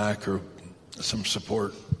on the back or some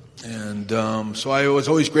support. And so I was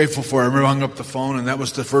always grateful for it. I remember I hung up the phone, and that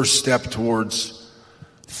was the first step towards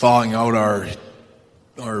thawing out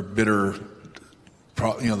our bitter,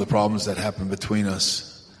 the problems that happened between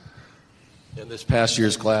us. In this past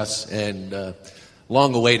year's class, and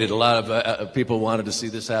long awaited. A lot of people wanted to see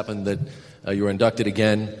this happen, that you were inducted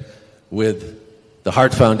again with the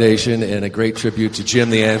Hart Foundation and a great tribute to Jim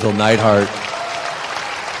the Anvil Neidhart.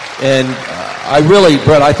 And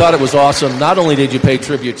Bret, I thought it was awesome. Not only did you pay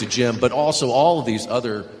tribute to Jim, but also all of these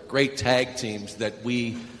other great tag teams that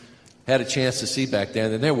we had a chance to see back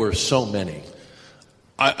then, and there were so many.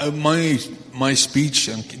 My speech,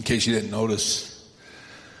 in case you didn't notice,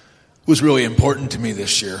 was really important to me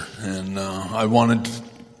this year, and I wanted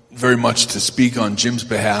very much to speak on Jim's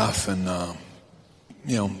behalf, and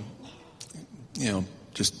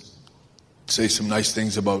just say some nice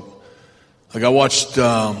things about. Like, I watched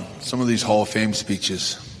some of these Hall of Fame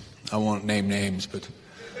speeches. I won't name names, but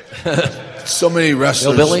so many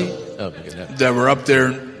wrestlers that were up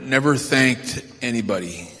there never thanked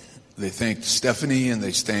anybody. They thanked Stephanie, and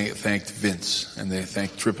they thanked Vince, and they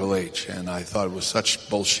thanked Triple H, and I thought it was such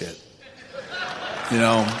bullshit.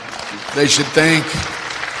 They should thank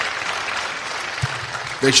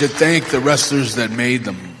the wrestlers that made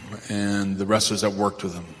them and the wrestlers that worked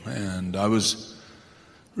with them. And I was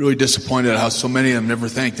really disappointed at how so many of them never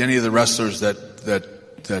thanked any of the wrestlers that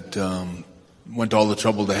went to all the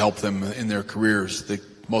trouble to help them in their careers.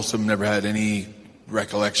 Most of them never had any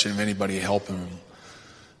recollection of anybody helping them.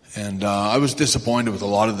 And I was disappointed with a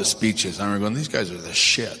lot of the speeches. I remember going, these guys are the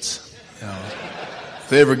shits. If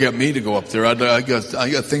they ever get me to go up there, I got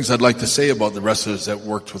things I'd like to say about the wrestlers that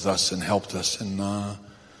worked with us and helped us. And I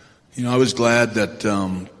was glad that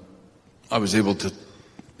I was able to,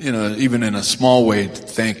 even in a small way, to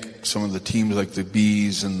thank some of the teams like the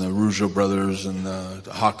Bees and the Rougeau brothers and the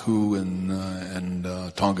Haku and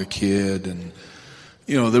Tonga Kid, and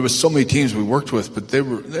there was so many teams we worked with, but they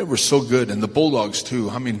were so good, and the Bulldogs too.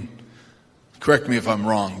 I mean, correct me if I'm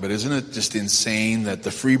wrong, but isn't it just insane that the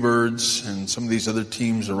Freebirds and some of these other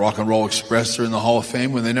teams, the Rock and Roll Express, are in the Hall of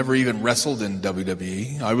Fame when they never even wrestled in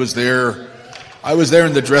WWE? I was there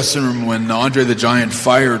in the dressing room when Andre the Giant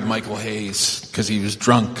fired Michael Hayes because he was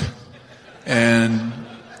drunk, and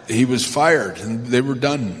he was fired, and they were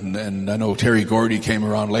done. And I know Terry Gordy came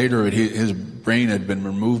around later, but his brain had been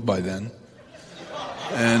removed by then.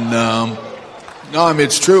 And no, I mean,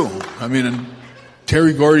 it's true. I mean,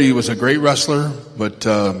 Terry Gordy was a great wrestler, but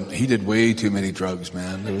he did way too many drugs,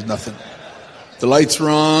 man. There was nothing. The lights were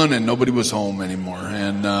on, and nobody was home anymore.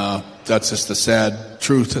 And that's just the sad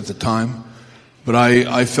truth at the time. But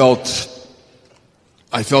I felt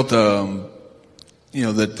that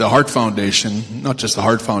the Hart Foundation, not just the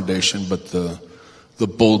Hart Foundation, but the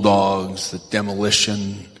Bulldogs, the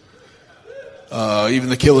Demolition, even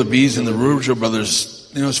the Killer Bees and the Rougeau brothers,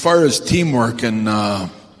 as far as teamwork and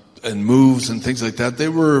moves and things like that, they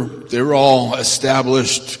were all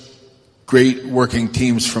established, great working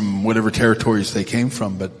teams from whatever territories they came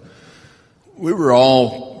from. But we were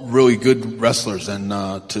all really good wrestlers, and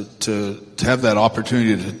to have that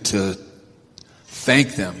opportunity to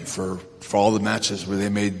thank them for all the matches where they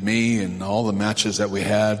made me and all the matches that we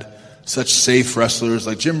had, such safe wrestlers.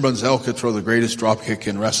 Like Jim Brunzell could throw the greatest dropkick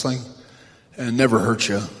in wrestling and never hurt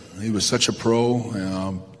you. He was such a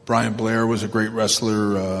pro. Brian Blair was a great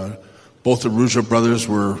wrestler. Both the Rougeau brothers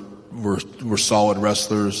were solid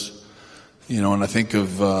wrestlers. And I think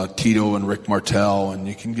of Tito and Rick Martel, and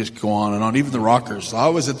you can just go on and on. Even the Rockers.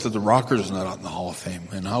 How is it that the Rockers are not in the Hall of Fame?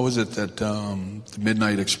 And how is it that the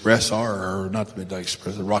Midnight Express are, or not the Midnight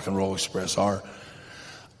Express, the Rock and Roll Express are?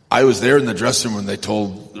 I was there in the dressing room when they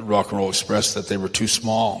told the Rock and Roll Express that they were too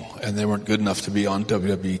small and they weren't good enough to be on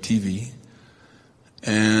WWE TV.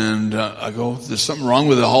 And I go, there's something wrong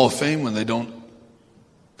with the Hall of Fame when they don't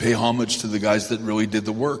pay homage to the guys that really did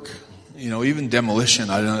the work. Even Demolition,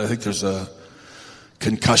 I think there's a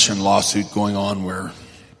concussion lawsuit going on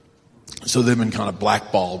so they've been kind of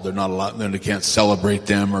blackballed. They're not allowed, they can't celebrate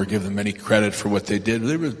them or give them any credit for what they did.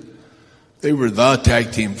 They were the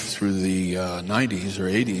tag team through the 90s or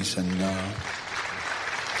 80s, and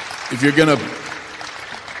if you're gonna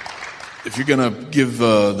give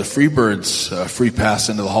the Freebirds a free pass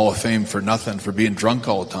into the Hall of Fame for nothing, for being drunk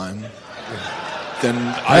all the time, then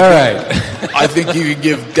I think you could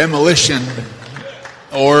give Demolition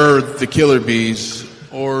or the Killer Bees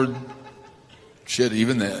or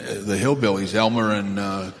even the Hillbillies, Elmer and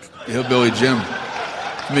Hillbilly Jim.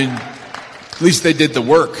 I mean, at least they did the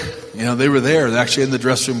work. They were there. They're actually in the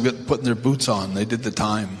dressing room putting their boots on. They did the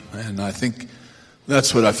time. And I think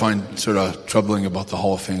that's what I find sort of troubling about the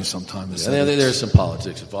Hall of Fame sometimes. There's some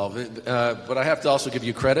politics involved. But I have to also give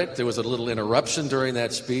you credit. There was a little interruption during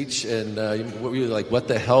that speech, and were you like, what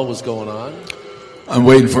the hell was going on? I'm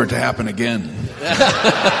waiting for it to happen again.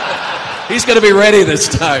 He's going to be ready this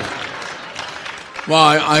time.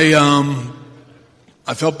 Well, I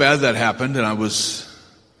I felt bad that happened, and when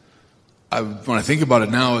I think about it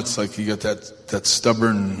now, it's like you got that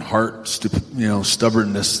stubborn heart,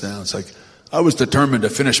 stubbornness now. It's like I was determined to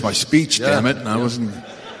finish my speech, damn it, and I wasn't.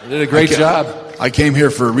 You did a great job. I came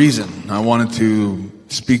here for a reason. I wanted to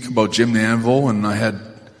speak about Jim the Anvil, and I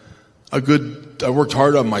worked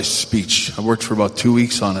hard on my speech. I worked for about 2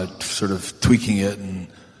 weeks on it, sort of tweaking it, and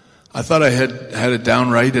I thought I had it down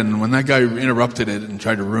right, and when that guy interrupted it and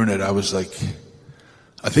tried to ruin it, I was like,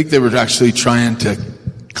 I think they were actually trying to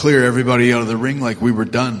clear everybody out of the ring like we were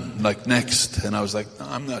done, like next. And I was like, no,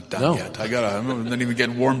 I'm not done yet. I'm not even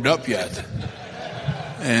getting warmed up yet.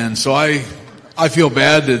 And so I feel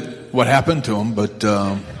bad at what happened to him, but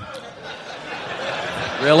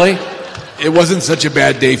really? It wasn't such a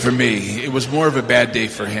bad day for me. It was more of a bad day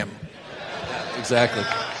for him. Exactly.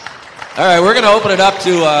 All right, we're going to open it up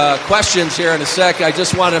to questions here in a sec. I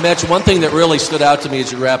just wanted to mention one thing that really stood out to me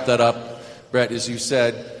as you wrapped that up, Bret, is you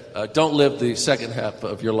said, don't live the second half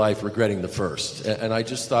of your life regretting the first. And I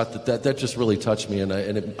just thought that just really touched me, and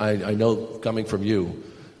I know coming from you,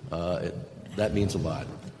 that means a lot.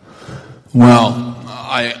 Well,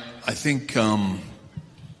 I think that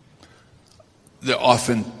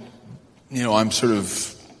often, I'm sort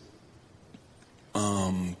of,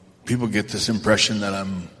 people get this impression that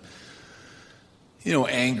I'm,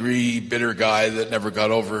 angry, bitter guy that never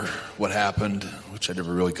got over what happened, which I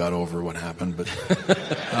never really got over what happened, but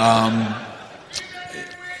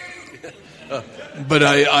but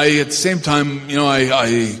I at the same time,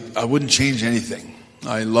 I wouldn't change anything.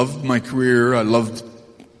 I loved my career. I loved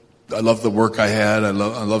the work I had. I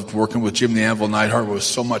loved working with Jim the Anvil Neidhart. It was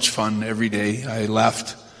so much fun every day. I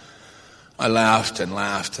laughed and laughed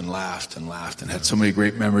and laughed and had so many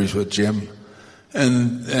great memories with Jim.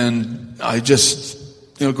 And I just,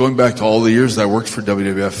 going back to all the years that I worked for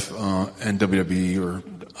WWF and WWE,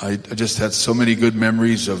 I just had so many good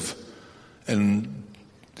memories and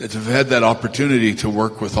to have had that opportunity to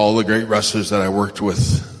work with all the great wrestlers that I worked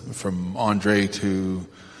with, from Andre to,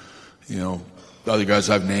 the other guys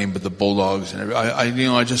I've named, but the Bulldogs and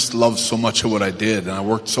I just loved so much of what I did, and I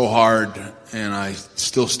worked so hard, and I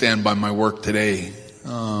still stand by my work today.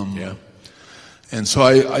 And so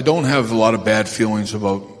I don't have a lot of bad feelings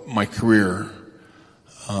about my career,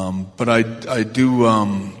 but I do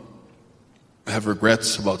have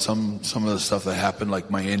regrets about some of the stuff that happened,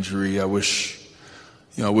 like my injury. I wish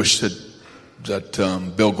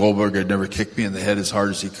that Bill Goldberg had never kicked me in the head as hard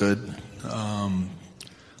as he could. I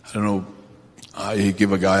don't know. I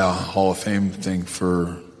give a guy a Hall of Fame thing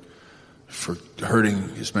for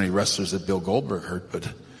hurting as many wrestlers that Bill Goldberg hurt,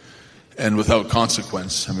 and without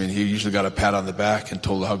consequence. I mean, he usually got a pat on the back and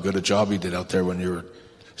told how good a job he did out there when you were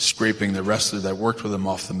scraping the wrestler that worked with him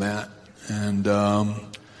off the mat. And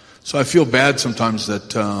so I feel bad sometimes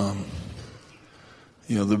that,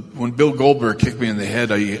 when Bill Goldberg kicked me in the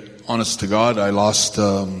head, honest to God, I lost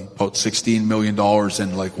about $16 million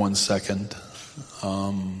in like 1 second.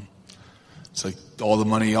 It's like all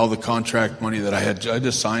the contract money that I had. I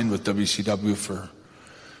just signed with WCW for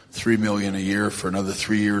 $3 million a year for another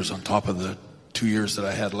 3 years on top of the 2 years that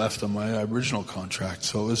I had left on my original contract.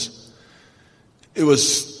 So it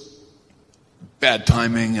was bad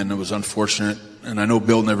timing, and it was unfortunate. And I know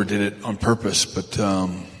Bill never did it on purpose, but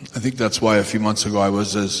I think that's why a few months ago I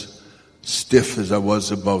was as stiff as I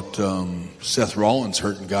was about Seth Rollins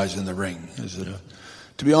hurting guys in the ring.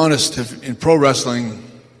 To be honest, in pro wrestling,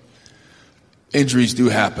 injuries do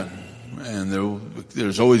happen. And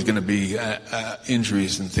there's always going to be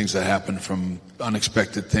injuries and things that happen from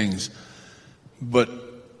unexpected things. But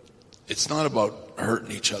it's not about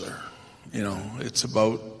hurting each other. It's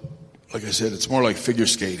about, like I said, it's more like figure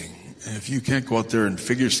skating. And if you can't go out there and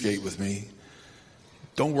figure skate with me,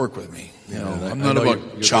 don't work with me. I'm not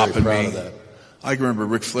about chopping me. I can remember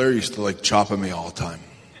Ric Flair used to like chopping me all the time.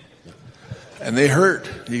 And they hurt.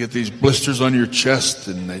 You get these blisters on your chest,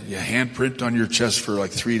 and you handprint on your chest for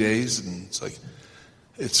like 3 days, and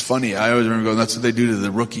it's funny. I always remember going, that's what they do to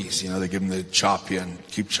the rookies. They give them to chop you and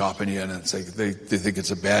keep chopping you, and it's like they think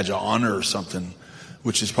it's a badge of honor or something,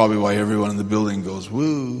 which is probably why everyone in the building goes,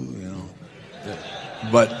 woo,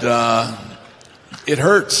 But it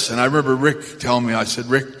hurts. And I remember Rick telling me, I said,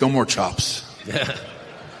 Rick, no more chops.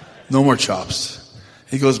 No more chops.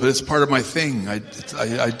 He goes, but it's part of my thing.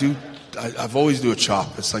 I've always do a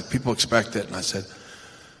chop. It's like people expect it. And I said,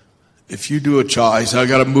 if you do a chop, I said, I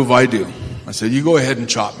got a move I do. I said, you go ahead and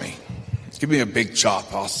chop me. Give me a big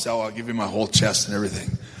chop. I'll give you my whole chest and everything.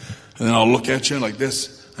 And then I'll look at you like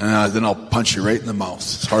this, and then I'll punch you right in the mouth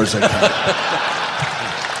as hard as I can.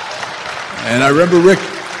 And I remember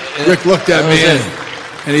Rick looked at me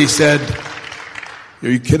and he said, are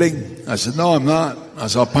you kidding? I said, no, I'm not. I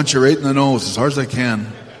said, I'll punch you right in the nose as hard as I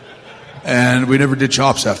can. And we never did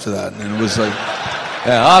chops after that. And it was like...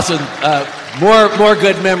 Yeah, awesome. More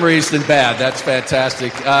good memories than bad. That's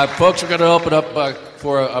fantastic. Folks, we're going to open up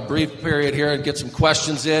for a brief period here and get some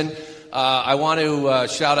questions in. I want to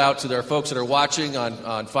shout out to our folks that are watching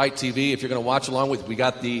on Fight TV. If you're going to watch along with, we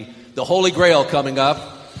got the Holy Grail coming up,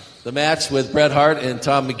 the match with Bret Hart and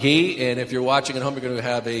Tom Magee. And if you're watching at home, you're going to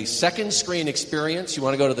have a second screen experience. You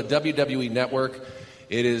want to go to the WWE Network.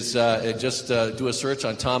 It is just do a search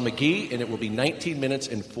on Tom Magee, and it will be 19 minutes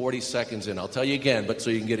and 40 seconds in. I'll tell you again, but so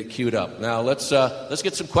you can get it queued up. Now let's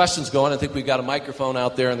get some questions going. I think we've got a microphone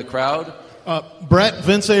out there in the crowd. Bret,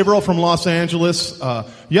 Vince Averill from Los Angeles.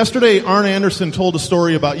 Yesterday, Arn Anderson told a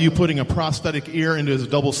story about you putting a prosthetic ear into his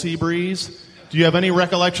double sea breeze. Do you have any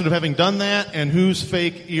recollection of having done that, and whose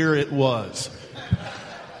fake ear it was?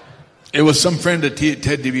 It was some friend of Ted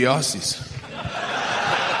DiBiase's.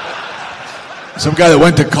 Some guy that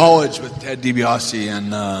went to college with Ted DiBiase,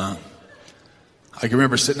 and I can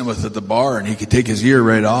remember sitting with at the bar, and he could take his ear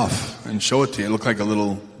right off and show it to you. It looked like a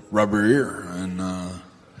little rubber ear, and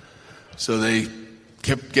so they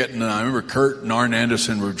kept getting. I remember Kurt and Arn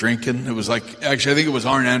Anderson were drinking. It was like, actually, I think it was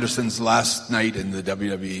Arn Anderson's last night in the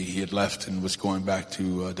WWE. He had left and was going back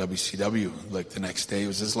to WCW like the next day. It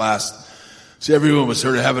was his last. So everyone was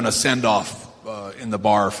sort of having a send off in the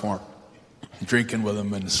bar for him. Drinking with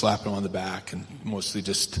him and slapping him on the back and mostly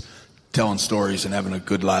just telling stories and having a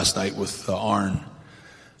good last night with Arn.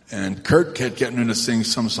 And Kurt kept getting him to sing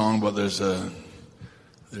some song about there's a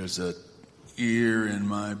ear in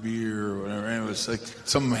my beer or whatever. And it was like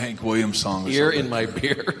some Hank Williams song. Ear in my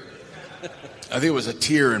beer? I think it was a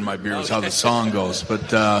tear in my beer is how the song goes. But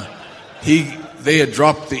they had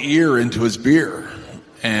dropped the ear into his beer.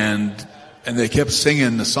 And they kept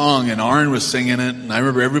singing the song, and Arn was singing it, and I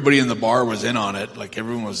remember everybody in the bar was in on it, like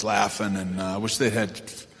everyone was laughing, and I wish they had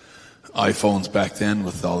iPhones back then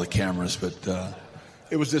with all the cameras, but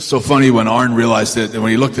it was just so funny when Arn realized it, and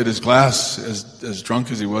when he looked at his glass, as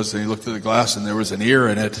drunk as he was, and he looked at the glass and there was an ear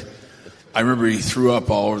in it, I remember he threw up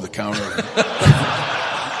all over the counter.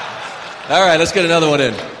 All right, let's get another one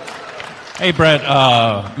in. Hey, Bret,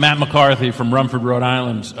 Matt McCarthy from Rumford, Rhode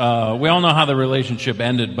Island. We all know how the relationship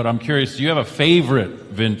ended, but I'm curious, do you have a favorite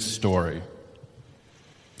Vince story?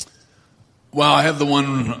 Well, I have the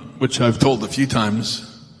one which I've told a few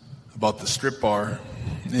times about the strip bar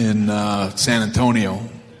in San Antonio.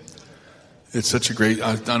 It's such a great...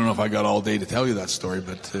 I don't know if I got all day to tell you that story,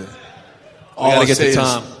 but all I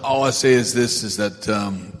say is this, is that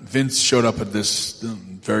Vince showed up at this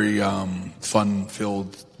very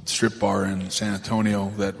fun-filled strip bar in San Antonio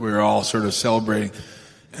that we were all sort of celebrating,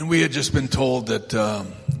 and we had just been told that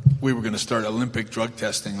we were going to start Olympic drug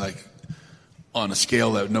testing, like on a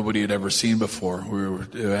scale that nobody had ever seen before.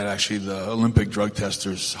 We had actually the Olympic drug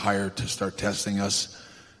testers hired to start testing us,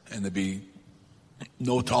 and there'd be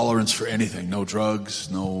no tolerance for anything, no drugs,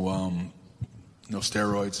 no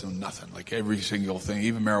steroids, no nothing. Like every single thing,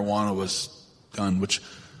 even marijuana was done, which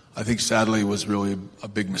I think sadly was really a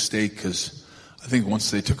big mistake, because I think once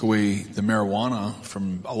they took away the marijuana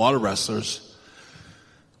from a lot of wrestlers,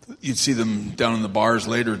 you'd see them down in the bars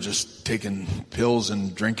later just taking pills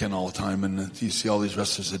and drinking all the time. And you see all these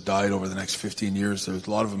wrestlers that died over the next 15 years. A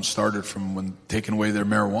lot of them started from when taking away their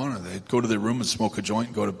marijuana. They'd go to their room and smoke a joint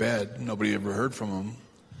and go to bed. Nobody ever heard from them.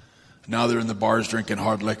 Now they're in the bars drinking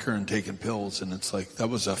hard liquor and taking pills. And it's like, that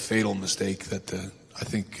was a fatal mistake that I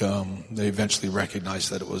think they eventually recognized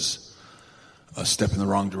that it was a step in the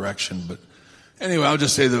wrong direction. But anyway, I'll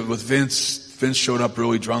just say that with Vince showed up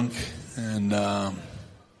really drunk, and I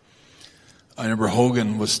remember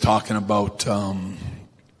Hogan was talking about him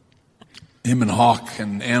and Hawk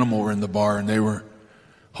and Animal were in the bar, and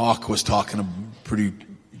Hawk was talking pretty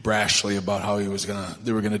brashly about how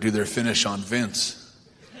they were gonna do their finish on Vince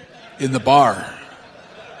in the bar,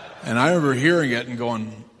 and I remember hearing it and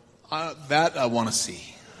going, that I want to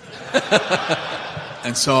see.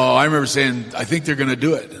 And so I remember saying, I think they're going to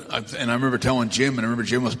do it. And I remember telling Jim, and I remember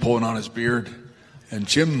Jim was pulling on his beard, and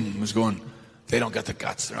Jim was going, they don't got the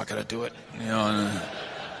guts. They're not going to do it. You know. And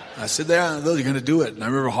I said, they're going to do it. And I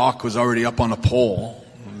remember Hawk was already up on a pole.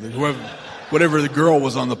 Whatever the girl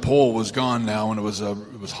was on the pole was gone now, and it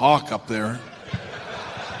was Hawk up there.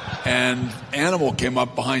 And Animal came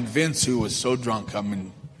up behind Vince, who was so drunk. I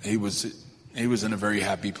mean, he was in a very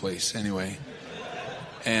happy place anyway.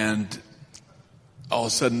 And all of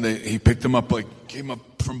a sudden, he picked him up, came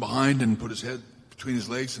up from behind and put his head between his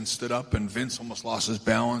legs and stood up, and Vince almost lost his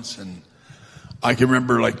balance. And I can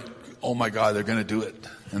remember, oh my God, they're going to do it.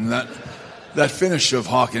 And that finish of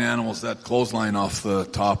Hawk and Animals, that clothesline off the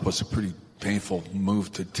top, was a pretty painful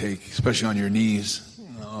move to take, especially on your knees.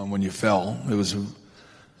 when you fell. It was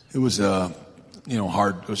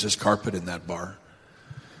hard. It was just carpet in that bar,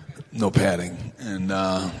 no padding. And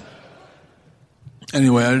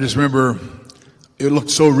anyway, I just remember it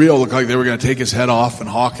looked so real. It looked like they were going to take his head off, and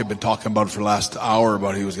Hawk had been talking about it for the last hour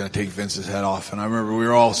about he was going to take Vince's head off. And I remember we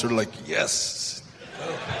were all sort of like, yes,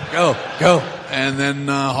 go. And then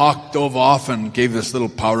Hawk dove off and gave this little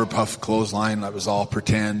powder puff clothesline that was all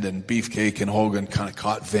pretend, and Beefcake and Hogan kind of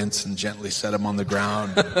caught Vince and gently set him on the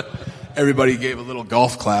ground. Everybody gave a little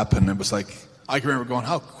golf clap, and it was like, I can remember going,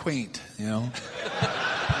 how quaint,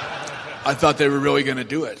 I thought they were really going to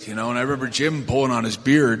do it, and I remember Jim pulling on his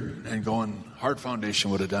beard and going, Hart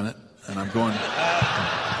Foundation would have done it. And I'm going,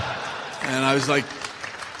 and I was like,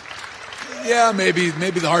 yeah, maybe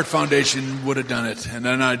the Hart Foundation would have done it. And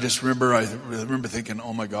then I remember thinking,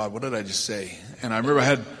 oh my God, what did I just say? And I remember I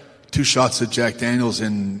had 2 shots of Jack Daniels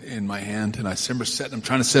in my hand, and I remember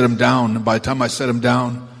trying to set him down. And by the time I set him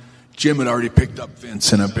down, Jim had already picked up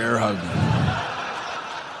Vince in a bear hug.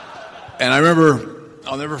 And I remember,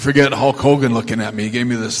 I'll never forget Hulk Hogan looking at me. He gave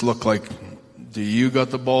me this look like, do you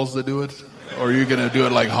got the balls to do it? Or are you going to do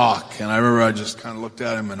it like Hawk? And I remember I just kind of looked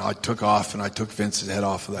at him, and I took off, and I took Vince's head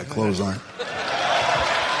off of that clothesline.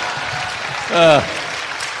 All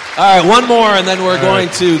right, one more, and then we're going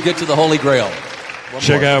to get to the Holy Grail.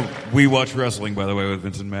 Check out We Watch Wrestling, by the way, with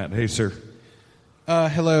Vince and Matt. Hey, sir.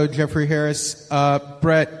 Hello, Jeffrey Harris.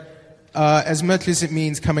 Bret, as much as it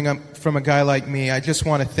means coming up from a guy like me, I just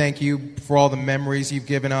want to thank you for all the memories you've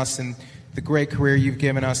given us and the great career you've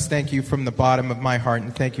given us. Thank you from the bottom of my heart,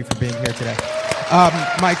 and thank you for being here today.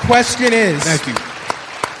 My question is, thank you.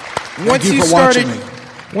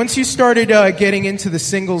 Once you started getting into the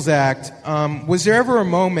singles act, was there ever a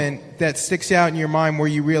moment that sticks out in your mind where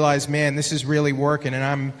you realize, man, this is really working, and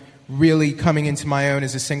I'm really coming into my own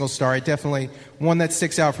as a single star? One that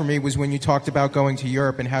sticks out for me was when you talked about going to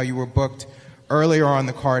Europe and how you were booked earlier on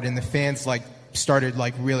the card, and the fans started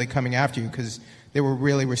really coming after you because they were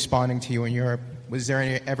really responding to you in Europe. Was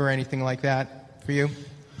there ever anything like that for you?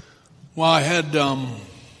 Well, I had, I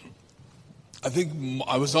think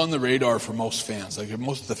I was on the radar for most fans.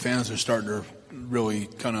 Most of the fans are starting to really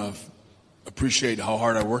kind of appreciate how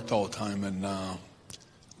hard I worked all the time, and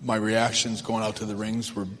my reactions going out to the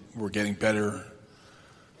rings were getting better.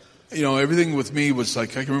 Everything with me was I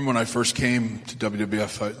can remember when I first came to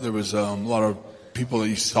WWF, there was a lot of people that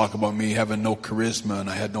used to talk about me having no charisma, and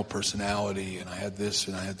I had no personality, and I had this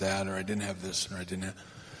and I had that, or I didn't have this or I didn't have.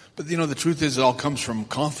 But the truth is, it all comes from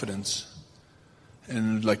confidence.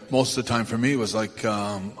 And most of the time for me, it was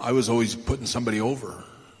I was always putting somebody over.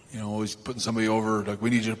 Always putting somebody over. We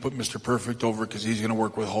need you to put Mr. Perfect over because he's going to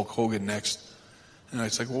work with Hulk Hogan next. And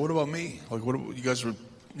it's well, what about me? What you guys were?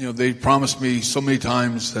 They promised me so many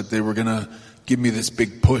times that they were going to give me this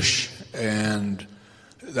big push, and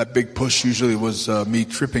that big push usually was me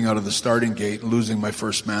tripping out of the starting gate, losing my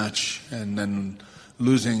first match, and then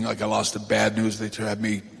losing, I lost to Bad News. They had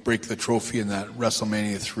me break the trophy in that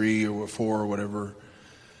WrestleMania 3 or 4 or whatever.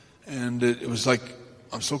 And it was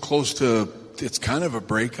I'm so close to, it's kind of a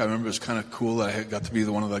break. I remember it was kind of cool that I got to be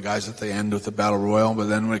one of the guys at the end with the Battle Royal. But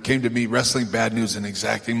then when it came to me wrestling Bad News and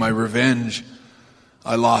exacting my revenge,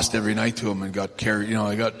 I lost every night to him and got carried. And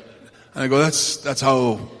I go, that's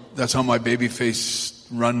how my babyface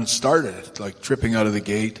run started, tripping out of the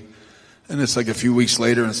gate. And it's a few weeks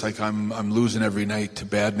later, and it's I'm losing every night to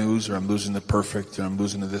Bad News, or I'm losing to Perfect, or I'm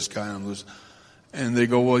losing to this guy, and I'm losing. And they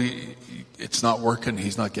go, well, it's not working.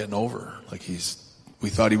 He's not getting over. We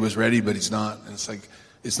thought he was ready, but he's not. And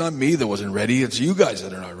it's not me that wasn't ready. It's you guys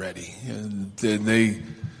that are not ready. And then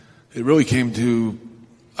it really came to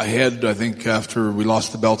a head, I think, after we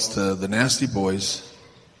lost the belts to the Nasty Boys,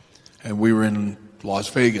 and we were in Las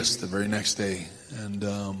Vegas the very next day, and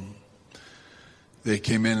they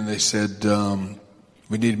came in and they said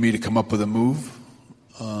we needed me to come up with a move,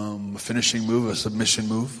 a finishing move, a submission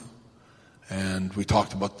move, and we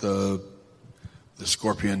talked about the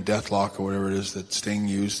Scorpion Deathlock or whatever it is that Sting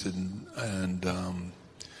used, and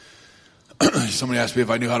somebody asked me if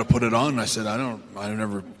I knew how to put it on, and I said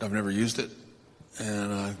I've never used it,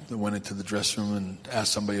 and I went into the dressing room and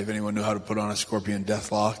asked somebody if anyone knew how to put on a Scorpion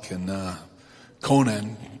Deathlock, and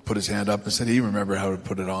Conan put his hand up and said he remembered how to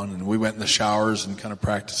put it on, and we went in the showers and kind of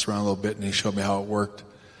practiced around a little bit, and he showed me how it worked.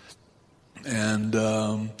 And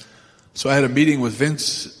so I had a meeting with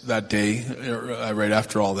Vince that day, right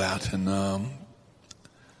after all that, and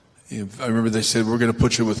I remember they said, we're going to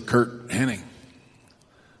put you with Curt Hennig.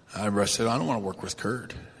 I said, I don't want to work with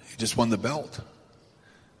Curt. He just won the belt.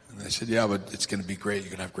 And they said, yeah, but it's going to be great. You're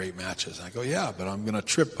going to have great matches. And I go, yeah, but I'm going to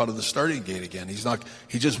trip out of the starting gate again.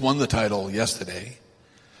 He just won the title yesterday.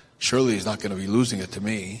 surely he's not going to be losing it to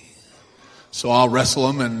me. So I'll wrestle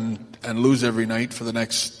him and lose every night for the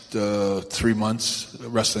next 3 months,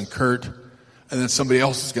 wrestling Kurt, and then somebody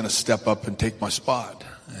else is going to step up and take my spot,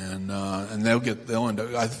 and they'll end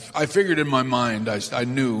up. I figured in my mind, I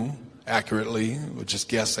knew accurately, just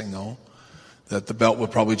guessing though, that the belt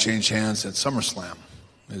would probably change hands at SummerSlam,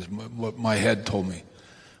 is what my head told me,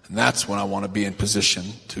 and that's when I want to be in position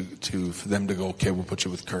for them to go, okay, we'll put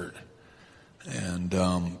you with Kurt, and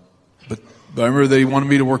but I remember they wanted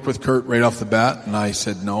me to work with Kurt right off the bat, and I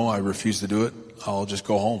said no, I refuse to do it. I'll just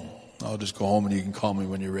go home. And you can call me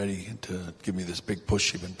when you're ready to give me this big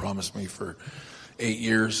push you've been promised me for 8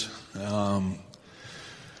 years. And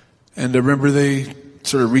I remember they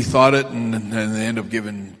sort of rethought it, and they ended up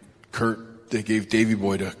giving Kurt, they gave Davey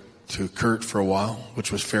Boy to Kurt for a while,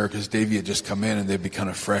 which was fair because Davey had just come in and they'd be kind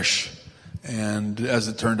of fresh. And as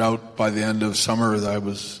it turned out, by the end of summer, I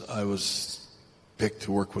was picked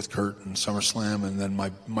to work with Kurt in SummerSlam, and then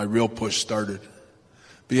my real push started.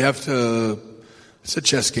 But you have to, it's a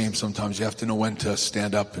chess game sometimes. You have to know when to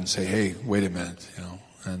stand up and say, hey, wait a minute,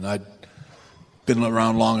 And I'd been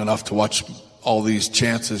around long enough to watch all these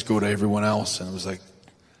chances go to everyone else, and it was like,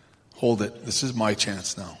 hold it, this is my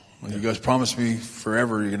chance now. When you guys promised me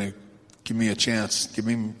forever you're going to give me a chance, give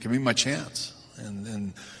me my chance.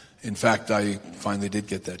 And in fact, I finally did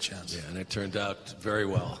get that chance. Yeah, and it turned out very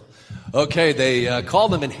well. Okay, they call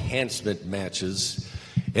them enhancement matches,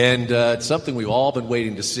 and it's something we've all been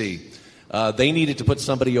waiting to see. They needed to put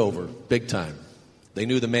somebody over, big time. They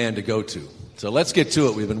knew the man to go to. So let's get to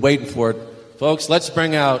it. We've been waiting for it. Folks, let's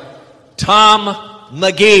bring out Tom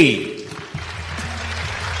Magee.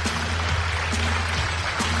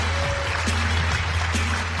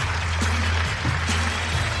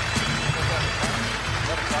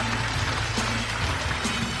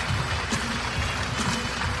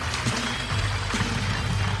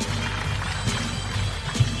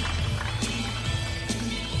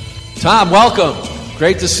 Tom, welcome.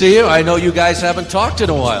 Great to see you. I know you guys haven't talked in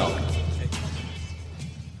a while.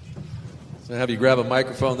 So have you grab a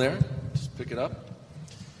microphone there. Just pick it up.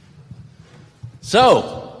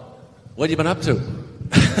 So, what have you been up to?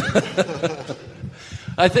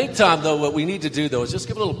 I think, Tom, though, what we need to do, though, is just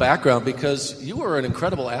give a little background, because you were an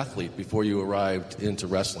incredible athlete before you arrived into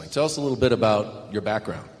wrestling. Tell us a little bit about your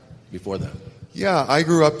background before that. Yeah, I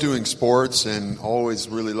grew up doing sports and always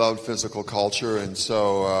really loved physical culture, and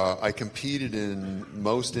so I competed in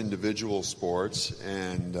most individual sports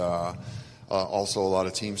and also a lot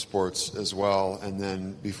of team sports as well. And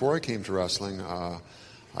then before I came to wrestling,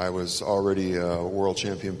 I was already a world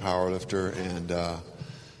champion powerlifter and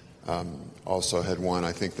also had won,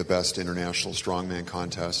 I think, the best international strongman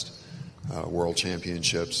contest, world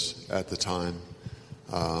championships at the time,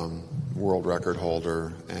 world record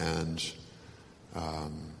holder, and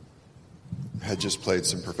had just played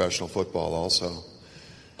some professional football also.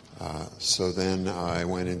 So then I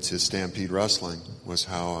went into Stampede Wrestling, was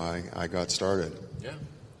how I got started. Yeah,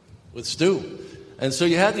 with Stu. And so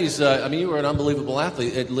you had these, you were an unbelievable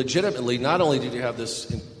athlete. And legitimately, not only did you have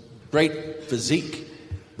this great physique,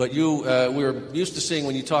 but we were used to seeing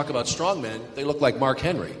when you talk about strongmen, they look like Mark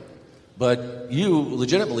Henry. But you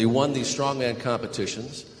legitimately won these strongman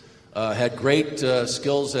competitions, had great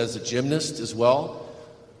skills as a gymnast as well.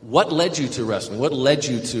 What led you to wrestling? What led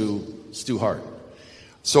you to Stu Hart?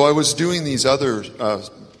 So I was doing these other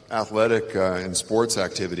athletic and sports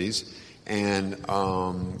activities, and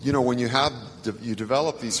when you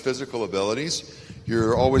develop these physical abilities,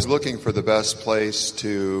 you're always looking for the best place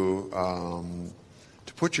to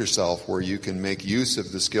put yourself where you can make use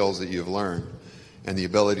of the skills that you've learned and the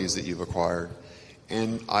abilities that you've acquired.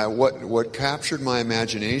 And what captured my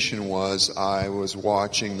imagination was I was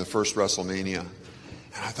watching the first WrestleMania,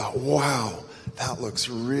 and I thought, wow, that looks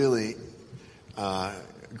really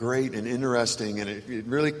great and interesting. And it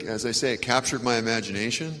really, as I say, it captured my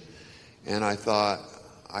imagination. And I thought,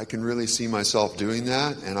 I can really see myself doing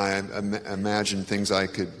that. And I imagined things I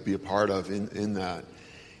could be a part of in that.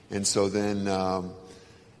 And so then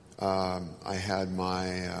I had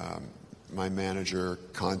my manager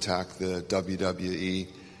contact the WWE,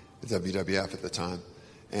 the WWF at the time.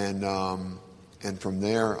 And from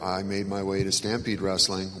there, I made my way to Stampede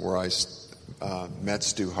Wrestling, where I met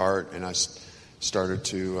Stu Hart, and I started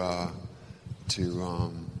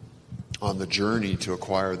on the journey to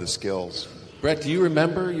acquire the skills. Bret, do you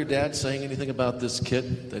remember your dad saying anything about this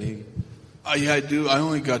kid that he? Yeah, I do. I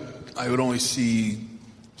would only see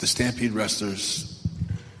the Stampede wrestlers,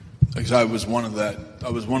 because I was one of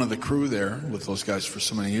the crew there with those guys for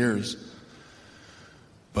so many years.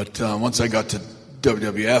 But once I got to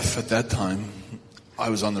WWF at that time, I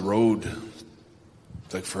was on the road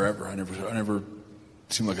like forever. I never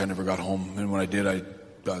seemed like I never got home. And when I did,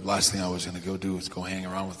 last thing I was going to go do was go hang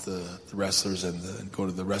around with the wrestlers and go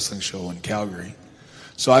to the wrestling show in Calgary.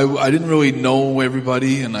 So I didn't really know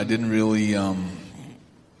everybody, and I didn't really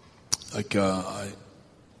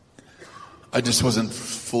I just wasn't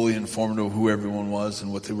fully informed of who everyone was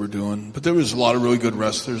and what they were doing. But there was a lot of really good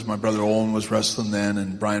wrestlers. My brother Owen was wrestling then,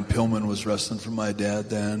 and Brian Pillman was wrestling for my dad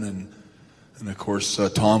then, and of course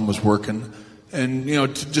Tom was working. And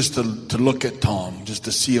to look at Tom, just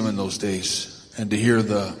to see him in those days, and to hear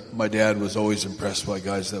my dad was always impressed by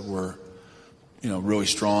guys that were, really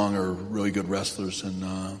strong or really good wrestlers. And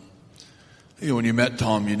when you met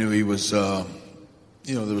Tom, you knew he was, there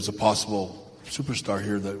was a possible superstar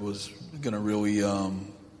here that was going to really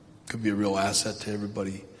could be a real asset to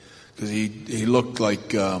everybody, because he looked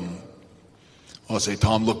like I'll say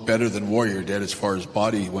Tom looked better than Warrior did as far as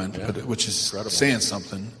body went, which is incredible. Saying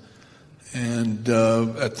something. And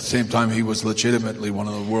at the same time, he was legitimately one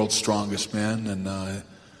of the world's strongest men, and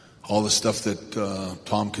all the stuff that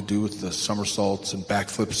Tom could do with the somersaults and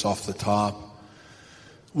backflips off the top.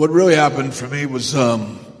 What really happened for me was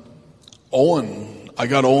Owen. I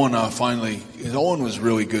got Owen finally. Owen was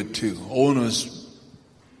really good too.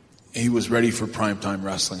 He was ready for primetime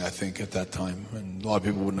wrestling, I think, at that time, and a lot of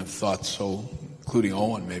people wouldn't have thought so, including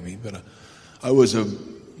Owen maybe. But I was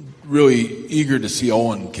really eager to see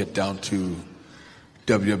Owen get down to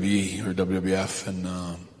WWE or WWF, and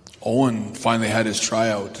Owen finally had his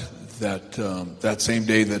tryout that same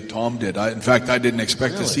day that Tom did. In fact, I didn't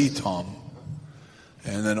expect to see Tom,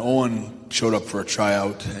 and then Owen showed up for a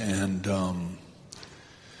tryout, and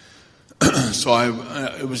so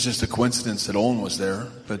it was just a coincidence that Owen was there.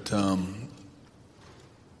 But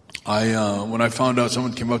when I found out,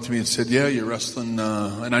 someone came up to me and said, "Yeah, you're wrestling,"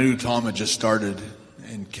 and I knew Tom had just started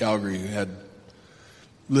in Calgary. He had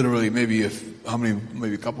literally maybe a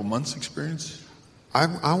couple months experience.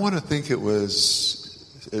 I want to think it was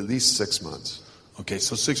at least 6 months. Okay,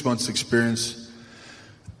 so 6 months experience.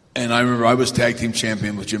 And I remember I was tag team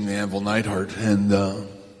champion with Jim the Anvil Neidhart, and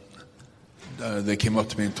they came up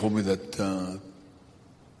to me and told me that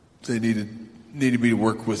they needed me to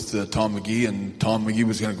work with Tom Magee, and Tom Magee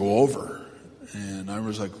was going to go over. And I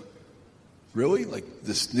was like, really? Like,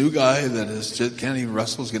 this new guy that can't even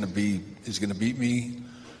wrestle is going to beat me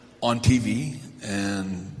on TV?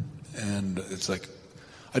 And it's like,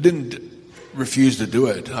 I didn't refuse to do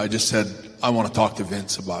it. I just said, I want to talk to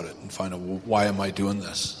Vince about it and find out, why am I doing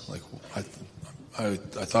this? Like, I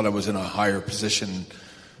thought I was in a higher position,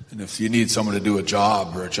 and if you need someone to do a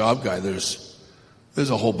job or a job guy, there's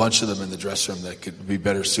a whole bunch of them in the dressing room that could be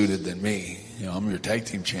better suited than me. I'm your tag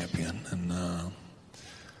team champion. And I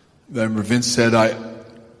remember Vince said I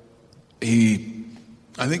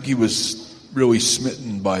think he was really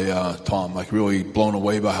smitten by Tom, like really blown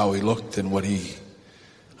away by how he looked and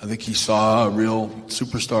I think he saw a real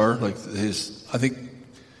superstar. Like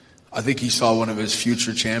I think he saw one of his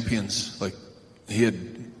future champions. Like, he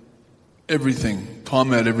had everything. Tom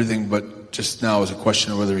had everything, but just now it was a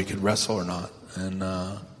question of whether he could wrestle or not. And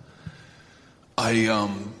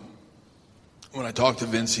when I talked to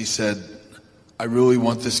Vince, he said, I really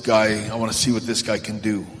want this guy. I want to see what this guy can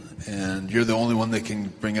do. And you're the only one that can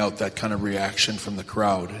bring out that kind of reaction from the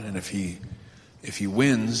crowd. And if he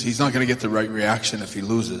wins, he's not going to get the right reaction if he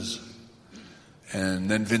loses. And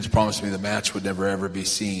then Vince promised me the match would never, ever be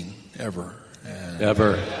seen, ever.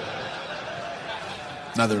 Ever.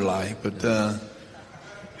 Another lie, but...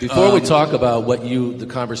 Before we talk about the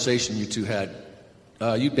conversation you two had,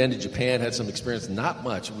 you'd been to Japan, had some experience, not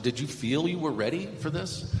much. Did you feel you were ready for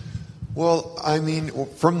this? Well, I mean,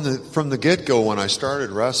 from the get-go when I started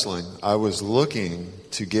wrestling, I was looking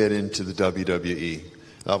to get into the WWE.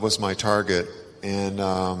 That was my target. And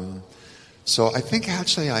so I think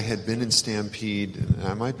actually I had been in Stampede, and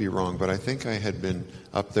I might be wrong, but I think I had been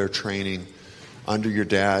up there training under your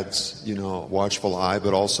dad's, watchful eye,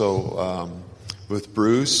 but also with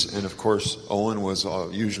Bruce, and of course Owen was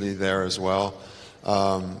usually there as well.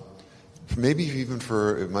 Maybe even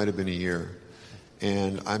it might have been a year.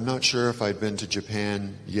 And I'm not sure if I'd been to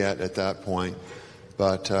Japan yet at that point,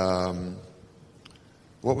 but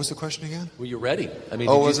what was the question again? Were you ready? I mean,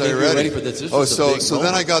 was I ready for this? So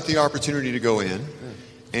then I got the opportunity to go in.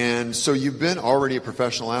 And so you've been already a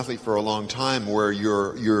professional athlete for a long time, where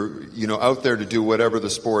you're out there to do whatever the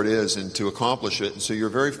sport is and to accomplish it. And so you're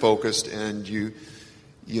very focused, and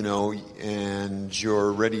and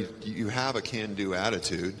you're ready. You have a can-do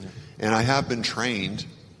attitude. Yeah. And I have been trained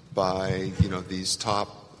by these top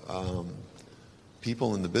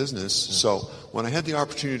people in the business. Yeah. So when I had the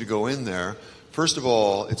opportunity to go in there, first of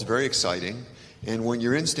all, it's very exciting. And when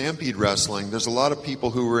you're in Stampede Wrestling, there's a lot of people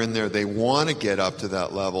who are in there, they want to get up to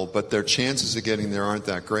that level, but their chances of getting there aren't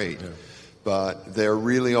that great. Yeah. But they're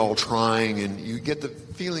really all trying, and you get the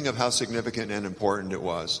feeling of how significant and important it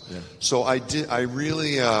was. Yeah. So I took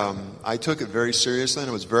it very seriously, and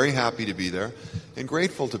I was very happy to be there and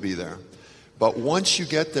grateful to be there. But once you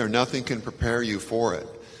get there, nothing can prepare you for it,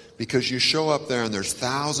 because you show up there and there's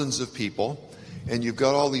thousands of people, and you've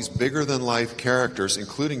got all these bigger-than-life characters,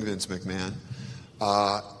 including Vince McMahon,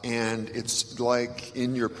 and it's like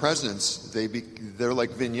in your presence, they're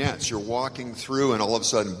like vignettes. You're walking through, and all of a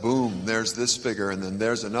sudden, boom, there's this figure, and then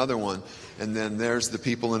there's another one, and then there's the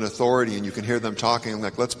people in authority, and you can hear them talking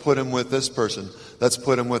like, let's put him with this person, let's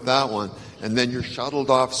put him with that one, and then you're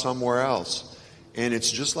shuttled off somewhere else. And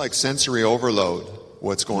it's just like sensory overload,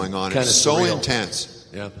 what's going on. It's so surreal. Intense.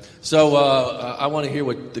 Yeah. So I want to hear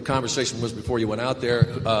what the conversation was before you went out there.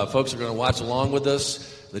 Folks are going to watch along with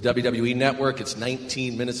us. The WWE Network, it's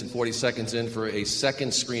 19 minutes and 40 seconds in for a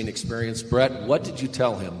second screen experience. Bret, what did you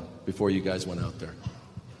tell him before you guys went out there?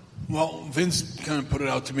 Well, Vince kind of put it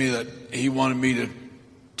out to me that he wanted me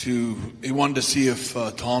he wanted to see if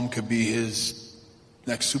Tom could be his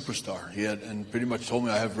next superstar. He had, and pretty much told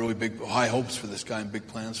me I have really high hopes for this guy and big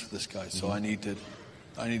plans for this guy. So I need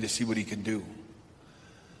to see what he can do.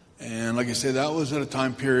 And like I said, that was at a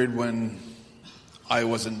time period when I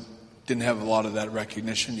didn't have a lot of that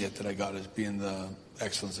recognition yet that I got as being the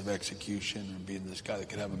excellence of execution and being this guy that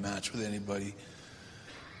could have a match with anybody.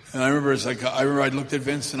 And I remember I looked at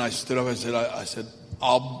Vince and I stood up. I said,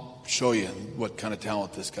 I'll show you what kind of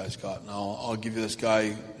talent this guy's got, and I'll give you this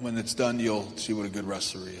guy. When it's done, you'll see what a good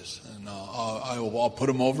wrestler he is, and I'll put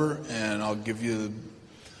him over, and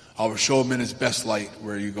I'll show him in his best light,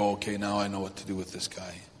 where you go, okay, now I know what to do with this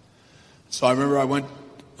guy. So I remember I went.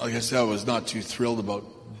 Like I said, I was not too thrilled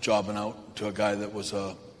about jobbing out to a guy that was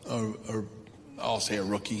I'll say a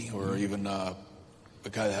rookie, or even a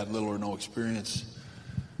guy that had little or no experience.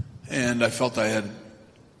 And I felt I had,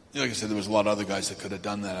 like I said, there was a lot of other guys that could have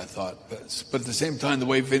done that, I thought. But at the same time, the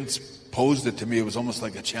way Vince posed it to me, it was almost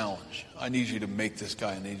like a challenge. I need you to make this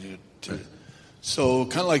guy. I need you to. Right. So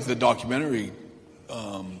kind of like the documentary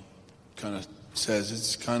kind of says,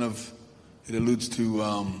 it alludes to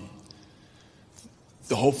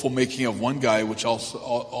the hopeful making of one guy, which also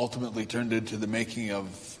ultimately turned into the making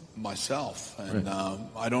of myself. And right.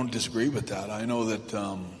 I don't disagree with that. I know that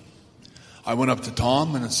I went up to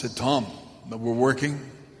Tom and I said, Tom, we're working.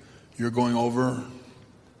 You're going over.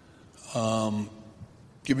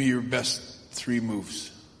 Give me your best 3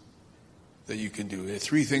 moves that you can do.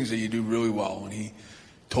 3 things that you do really well. And he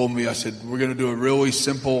told me, I said, we're going to do a really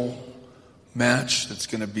simple match that's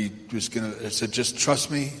going to be I said, just trust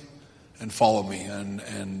me and follow me. And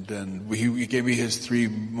he gave me his 3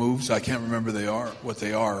 moves. I can't remember what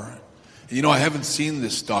they are. And, I haven't seen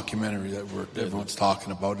this documentary that everyone's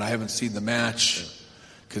talking about, and I haven't seen the match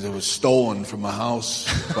because it was stolen from my house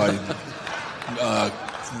by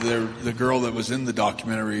the girl that was in the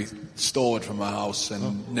documentary. Stole it from my house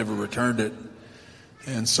and never returned it.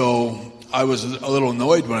 And so I was a little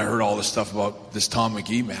annoyed when I heard all this stuff about this Tom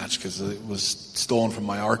Magee match because it was stolen from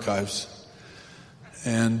my archives.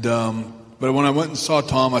 And but when I went and saw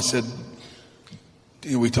Tom, I said,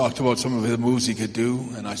 we talked about some of the moves he could do,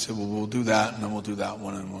 and I said, well, we'll do that, and then we'll do that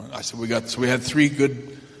one. And I said, we had 3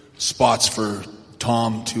 good spots for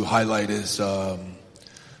Tom to highlight his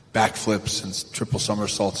backflips and triple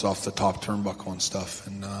somersaults off the top turnbuckle and stuff.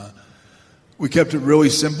 And we kept it really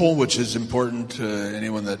simple, which is important to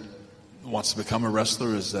anyone that wants to become a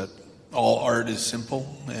wrestler, is that all art is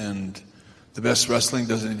simple, and the best wrestling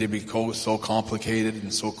doesn't need to be so complicated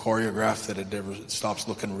and so choreographed that it never stops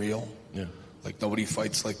looking real. Yeah. Like nobody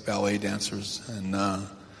fights like ballet dancers. And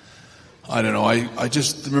I don't know, I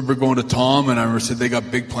just remember going to Tom, and I said, they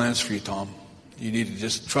got big plans for you, Tom. You need to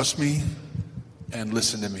just trust me and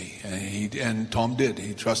listen to me. And Tom did.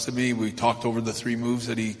 He trusted me. We talked over the 3 moves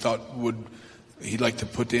that he thought he'd like to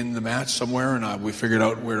put in the match somewhere, and we figured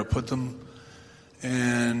out where to put them.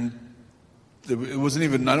 And it wasn't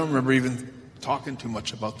even, I don't remember even talking too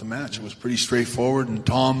much about the match. It was pretty straightforward, and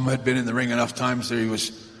Tom had been in the ring enough times that he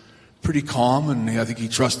was pretty calm, and I think he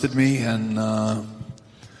trusted me, and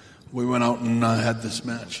we went out and had this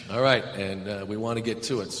match. All right, and we want to get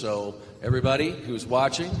to it. So everybody who's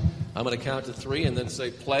watching, I'm going to count to 3 and then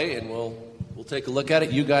say play, and we'll take a look at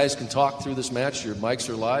it. You guys can talk through this match. Your mics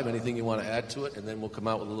are live. Anything you want to add to it, and then we'll come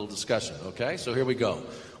out with a little discussion. Okay, so here we go.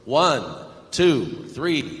 1, 2,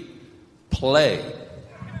 3, play.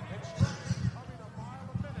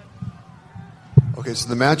 Okay, so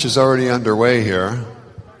the match is already underway here.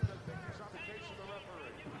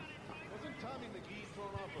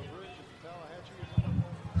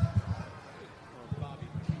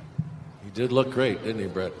 did look great, didn't he,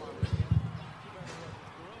 Bret?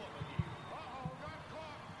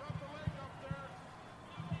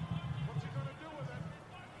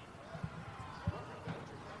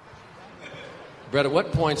 Bret, at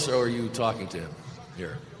what points are you talking to him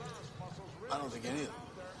here? I don't think any of them.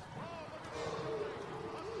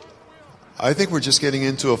 I think we're just getting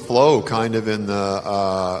into a flow, kind of in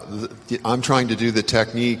I'm trying to do the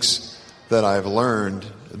techniques that I've learned,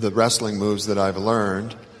 the wrestling moves that I've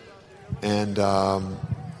learned, and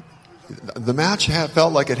the match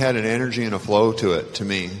felt like it had an energy and a flow to it, to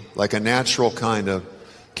me, like a natural kind of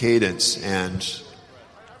cadence, and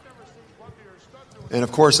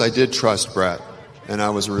of course I did trust Bret, and I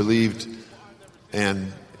was relieved,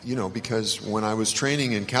 and because when I was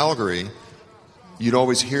training in Calgary, you'd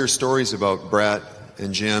always hear stories about Bret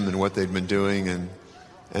and Jim and what they'd been doing,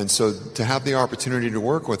 and so to have the opportunity to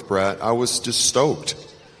work with Bret, I was just stoked.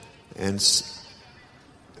 And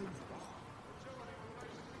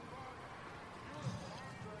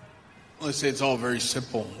let's say it's all very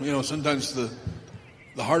simple. Sometimes the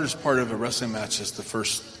hardest part of a wrestling match is the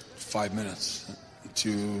first 5 minutes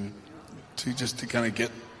to kind of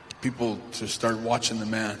get people to start watching the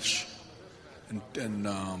match, and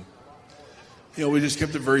we just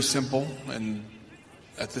kept it very simple, and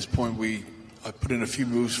at this point I put in a few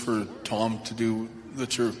moves for Tom to do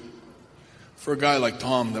for a guy like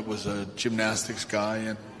Tom that was a gymnastics guy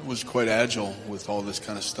and was quite agile with all this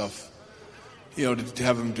kind of stuff. To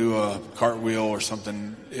have him do a cartwheel or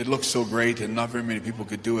something, it looked so great, and not very many people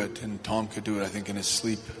could do it, and Tom could do it, I think, in his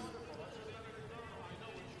sleep.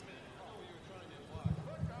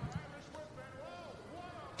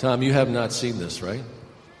 Tom, you have not seen this, right?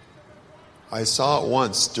 I saw it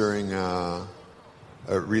once during a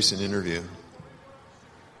recent interview.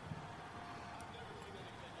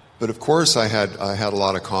 But of course I had a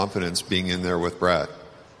lot of confidence being in there with Bret.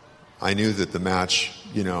 I knew that the match,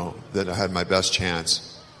 that I had my best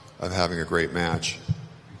chance of having a great match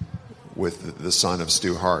with the son of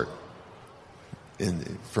Stu Hart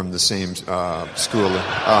from the same school.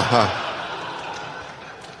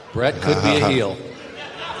 Bret could be a heel.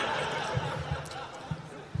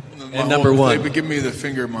 And number one. They've been giving me the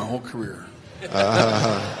finger my whole career.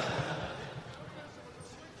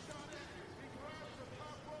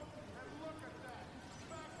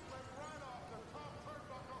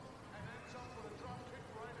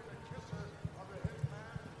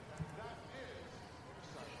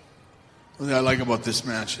 One thing I like about this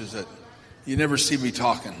match is that you never see me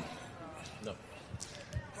talking.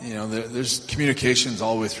 No. There's communications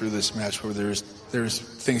all the way through this match where there's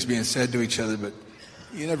things being said to each other, but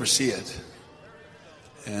you never see it.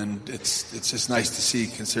 And it's just nice to see,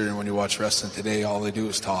 considering when you watch wrestling today, all they do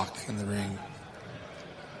is talk in the ring.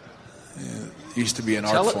 It used to be an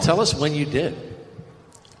art form. Tell us when you did.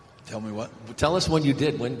 Tell me what? Tell us when you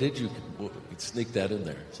did. When did you sneak that in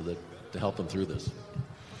there to help them through this?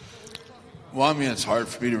 Well, it's hard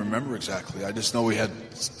for me to remember exactly. I just know we had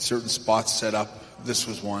certain spots set up. This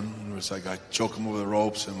was one. It was like I choke him over the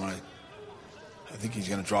ropes, and when I think he's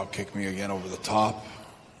going to drop kick me again over the top.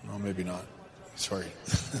 No, maybe not. Sorry.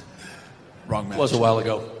 Wrong match. It was a while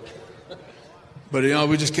ago. But,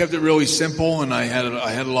 we just kept it really simple, and I had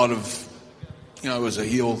a lot of, I was a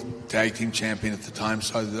heel tag team champion at the time,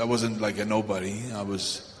 so I wasn't like a nobody. I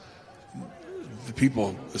was the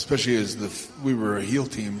people, especially as we were a heel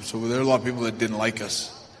team, so there were a lot of people that didn't like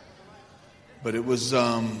us. But it was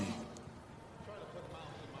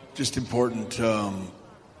just important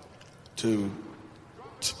to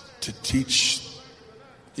teach,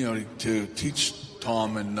 to teach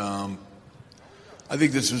Tom, and I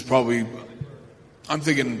think this was probably, I'm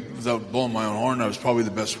thinking without blowing my own horn, I was probably the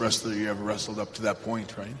best wrestler you ever wrestled up to that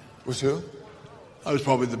point, right? Was who? I was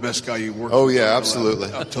probably the best guy you worked with. Oh, yeah,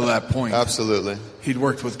 absolutely. Up to that point. Absolutely. He'd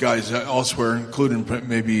worked with guys elsewhere, including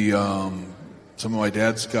maybe some of my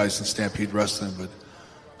dad's guys in Stampede Wrestling, but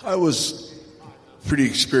I was pretty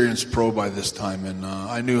experienced pro by this time, and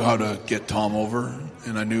I knew how to get Tom over,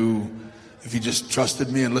 and I knew if he just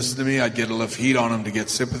trusted me and listened to me, I'd get a little heat on him to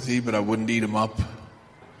get sympathy, but I wouldn't eat him up,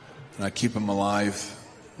 and I'd keep him alive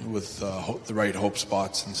with the right hope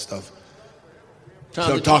spots and stuff. Tom,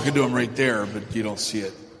 so talking to him right there, but you don't see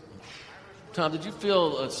it. Tom, did you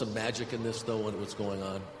feel some magic in this, though, when it was going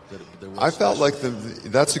on? I felt like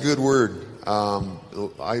that's a good word.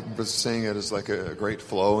 I was saying it as like a great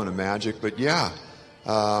flow and a magic, but yeah,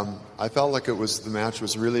 I felt like the match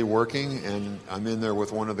was really working, and I'm in there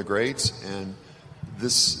with one of the greats, and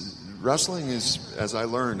this wrestling is, as I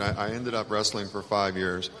learned, I ended up wrestling for 5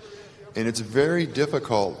 years, and it's very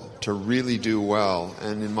difficult to really do well,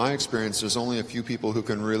 and in my experience, there's only a few people who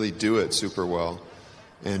can really do it super well.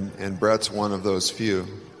 and Bret's one of those few.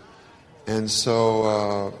 And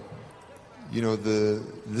so,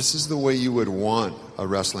 this is the way you would want a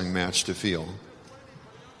wrestling match to feel.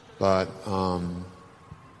 But,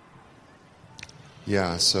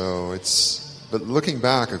 but looking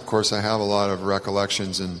back, of course, I have a lot of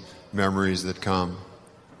recollections and memories that come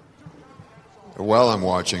while I'm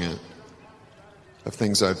watching it of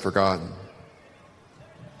things I'd forgotten.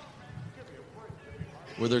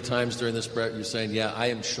 Were there times during this, Bret, you're saying, yeah, I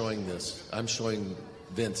am showing this. I'm showing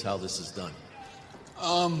Vince how this is done?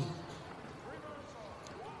 Wow.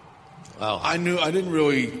 I didn't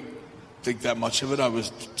really think that much of it. I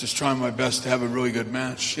was just trying my best to have a really good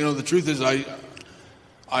match. The truth is I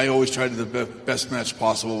always try to do the best match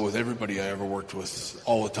possible with everybody I ever worked with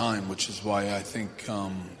all the time, which is why I think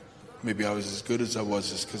maybe I was as good as I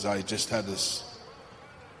was, is because I just had this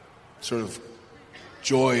sort of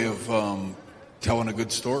joy of telling a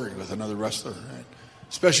good story with another wrestler, right?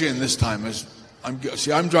 Especially in this time.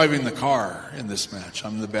 I'm driving the car in this match.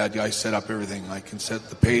 I'm the bad guy. I set up everything. I can set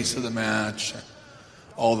the pace of the match,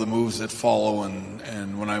 all the moves that follow,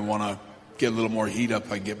 and when I want to get a little more heat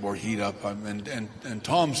up, I get more heat up. And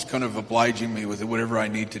Tom's kind of obliging me with whatever I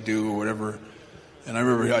need to do or whatever. And I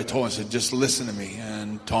remember I told him, I said, just listen to me.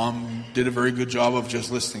 And Tom did a very good job of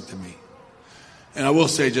just listening to me. And I will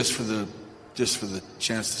say, just for the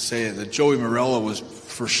chance to say it, that Joey Morella was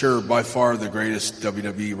for sure by far the greatest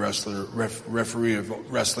WWE referee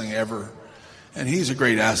of wrestling ever. And he's a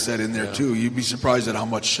great asset in there too. You'd be surprised at how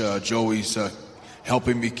much Joey's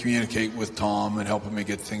helping me communicate with Tom and helping me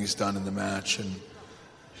get things done in the match. And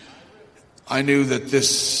I knew that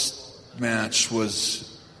this match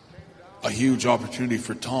was a huge opportunity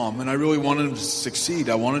for Tom, and I really wanted him to succeed.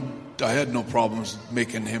 I had no problems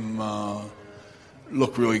making him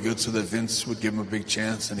look really good so that Vince would give him a big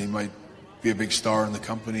chance and he might be a big star in the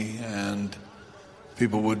company, and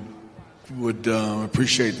people would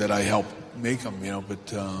appreciate that I helped make him,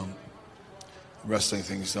 but wrestling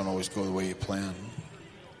things don't always go the way you plan.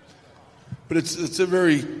 But it's a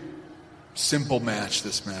very simple match,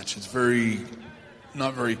 this match. It's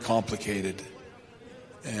not very complicated,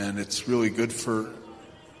 and it's really good for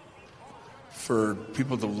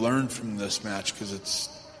people to learn from this match, because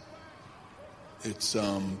it's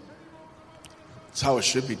how it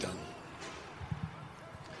should be done.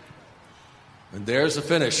 And there's the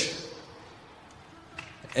finish.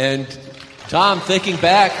 And Tom, thinking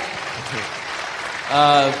back,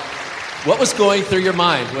 what was going through your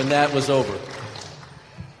mind when that was over?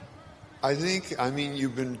 I mean,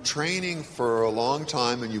 you've been training for a long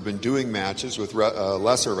time, and you've been doing matches with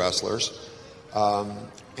lesser wrestlers,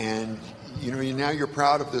 and now you're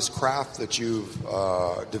proud of this craft that you've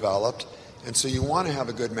developed, and so you want to have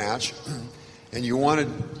a good match, and you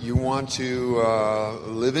want to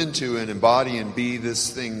live into and embody and be this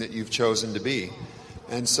thing that you've chosen to be.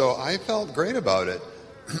 And so I felt great about it.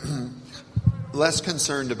 Less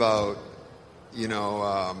concerned about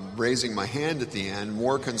raising my hand at the end,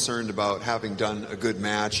 more concerned about having done a good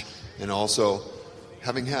match, and also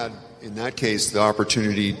having had, in that case, the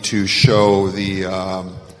opportunity to show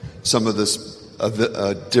some of this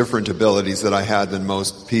different abilities that I had than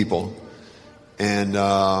most people. And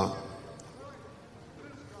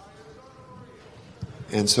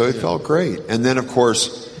so it felt great. And then, of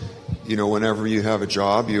course, whenever you have a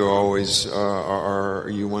job, you always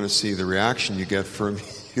you want to see the reaction you get from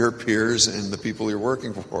your peers and the people you're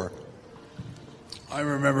working for. What I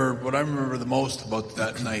remember the most about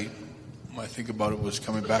that night, when I think about it, was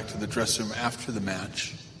coming back to the dressing room after the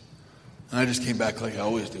match. And I just came back like I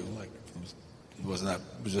always do. Like it was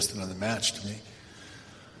just another match to me.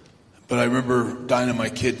 But I remember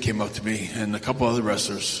Dynamite Kid came up to me, and a couple other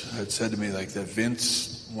wrestlers had said to me that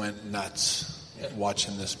Vince went nuts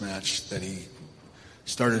watching this match, that he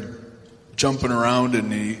started jumping around,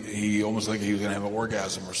 and he almost like he was going to have an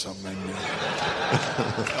orgasm or something.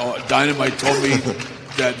 Dynamite told me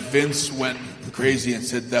that Vince went crazy and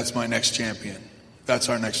said, "That's my next champion. That's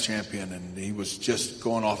our next champion." And he was just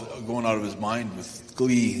going out of his mind with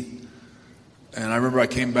glee. And I remember I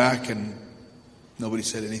came back and nobody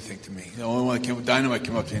said anything to me. The only one Dynamite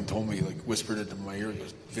came up to me and told me, whispered it in my ear,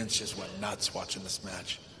 goes, "Vince just went nuts watching this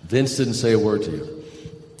match." Vince didn't say a word to you?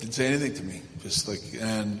 Didn't say anything to me.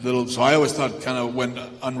 So I always thought, kind of went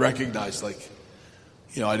unrecognized, I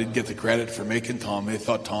didn't get the credit for making Tom. They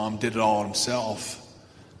thought Tom did it all himself.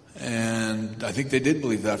 And I think they did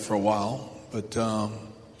believe that for a while. But I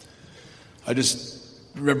just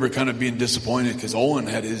remember kind of being disappointed because Owen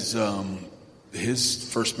had his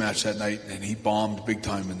first match that night, and he bombed big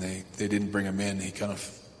time, and they didn't bring him in. He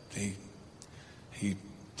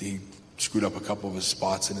screwed up a couple of his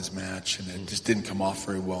spots in his match, and it just didn't come off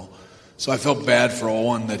very well. So I felt bad for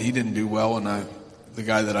Owen that he didn't do well, and the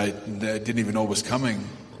guy that I didn't even know was coming,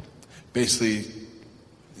 basically,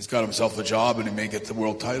 he's got himself a job, and he may get the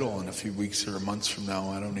world title in a few weeks or months from now.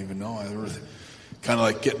 I don't even know. I really kind of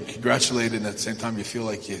like getting congratulated, and at the same time you feel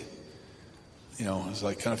like it's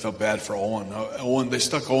like kind of felt bad for Owen. They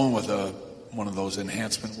stuck Owen with one of those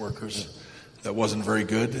enhancement workers that wasn't very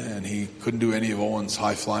good, and he couldn't do any of Owen's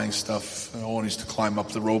high-flying stuff. Owen used to climb up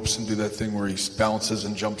the ropes and do that thing where he bounces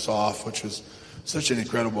and jumps off, which was such an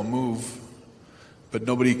incredible move. But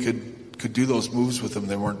nobody could do those moves with him.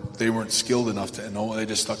 They weren't skilled enough to. And they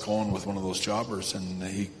just stuck Owen with one of those jobbers, and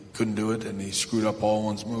he couldn't do it, and he screwed up all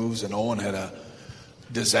Owen's moves. And Owen had a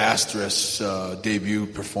disastrous debut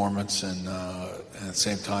performance, and at the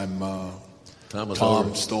same time,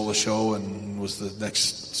 Tom stole the show and was the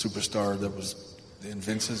next superstar that was in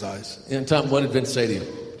Vince's eyes. And Tom, what did Vince say to you?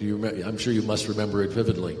 Do you remember? I'm sure you must remember it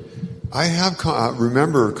vividly. I have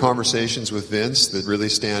remember conversations with Vince that really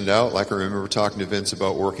stand out. Like I remember talking to Vince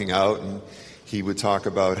about working out, and he would talk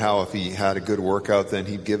about how if he had a good workout, then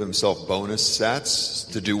he'd give himself bonus sets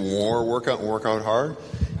to do more workout and work out hard.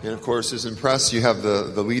 And of course, as impressed, you have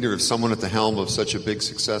the leader of someone at the helm of such a big,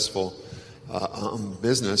 successful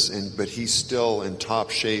business, but he's still in top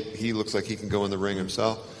shape. He looks like he can go in the ring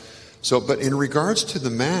himself. But in regards to the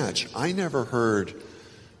match, I never heard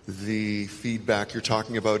the feedback you're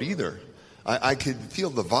talking about either. I could feel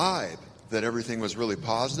the vibe that everything was really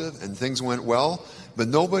positive and things went well, but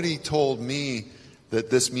nobody told me that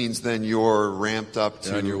this means then you're ramped up to...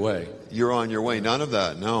 You're on your way. You're on your way. None of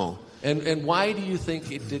that, no. And why do you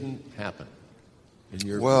think it didn't happen?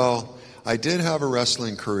 Well, I did have a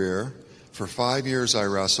wrestling career. For 5 years I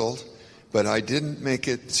wrestled, but I didn't make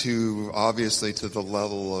it obviously to the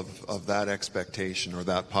level of that expectation or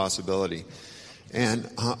that possibility. And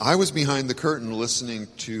I was behind the curtain listening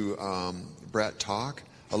to Bret talk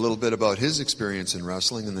a little bit about his experience in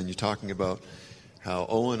wrestling, and then you're talking about how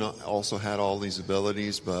Owen also had all these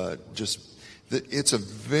abilities, but it's a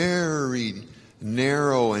very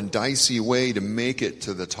narrow and dicey way to make it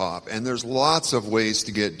to the top. And there's lots of ways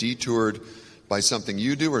to get detoured by something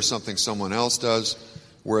you do or something someone else does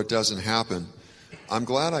where it doesn't happen. I'm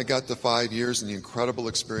glad I got the 5 years and the incredible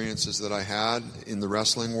experiences that I had in the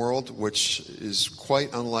wrestling world, which is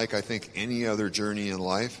quite unlike, I think, any other journey in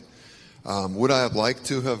life. Would I have liked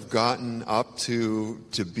to have gotten up to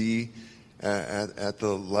be at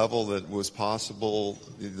the level that was possible,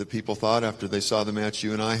 that people thought after they saw the match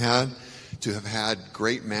you and I had, to have had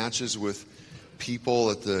great matches with people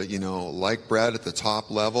at the, like Bret at the top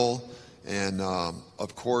level? And,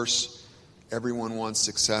 of course, everyone wants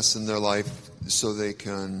success in their life so they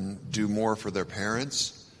can do more for their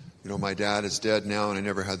parents. My dad is dead now, and I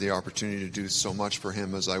never had the opportunity to do so much for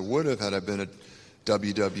him as I would have had I been a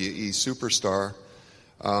WWE superstar.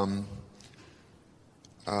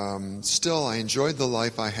 Still, I enjoyed the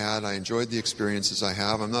life I had. I enjoyed the experiences I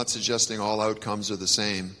have. I'm not suggesting all outcomes are the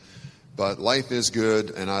same. But life is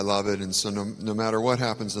good, and I love it, and so no matter what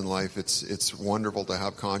happens in life, it's wonderful to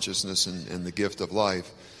have consciousness and the gift of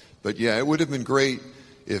life. But yeah, it would have been great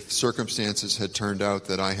if circumstances had turned out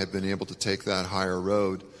that I had been able to take that higher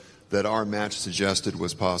road that our match suggested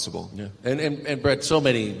was possible. Yeah. And Bret, so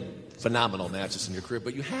many phenomenal matches in your career,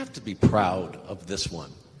 but you have to be proud of this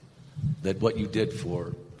one, that what you did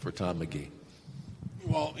for Tom Magee.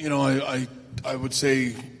 Well, I would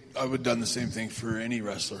say I would have done the same thing for any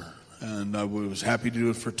wrestler. And I was happy to do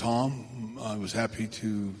it for Tom. I was happy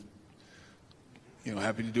to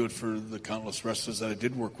do it for the countless wrestlers that I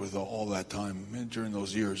did work with all that time during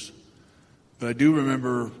those years. But I do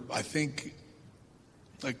remember, I think,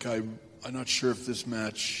 I'm not sure if this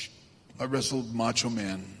match, I wrestled Macho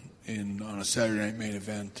Man on a Saturday Night Main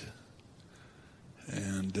Event,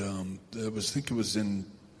 and it was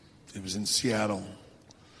in Seattle.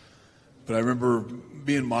 But I remember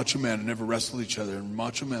being Macho Man and never wrestled each other, and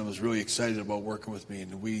Macho Man was really excited about working with me,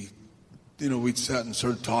 and we'd sat and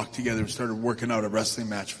sort of talked together and started working out a wrestling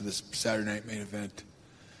match for this Saturday Night Main Event.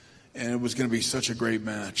 And it was going to be such a great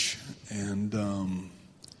match, and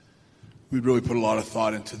we'd really put a lot of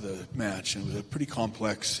thought into the match, and it was pretty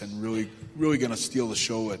complex and really, really going to steal the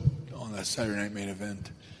show on that Saturday Night Main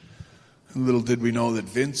Event. And little did we know that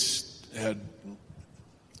Vince had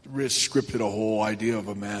scripted a whole idea of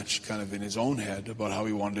a match kind of in his own head about how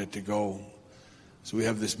he wanted it to go. So we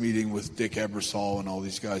have this meeting with Dick Ebersol and all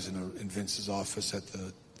these guys in Vince's office at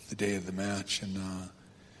the day of the match, and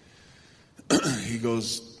he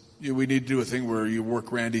goes, we need to do a thing where you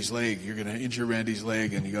work Randy's leg. You're going to injure Randy's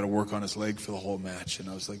leg, and you got to work on his leg for the whole match. And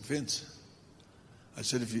I was like, Vince, I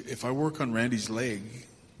said, if I work on Randy's leg,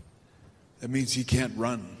 that means he can't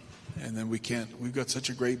run. And then we've got such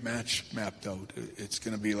a great match mapped out. It's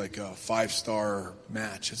going to be like a 5-star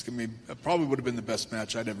match. It's going to be, it probably would have been the best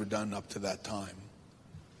match I'd ever done up to that time.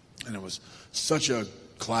 And it was such a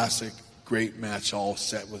classic, great match all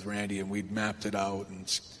set with Randy, and we'd mapped it out.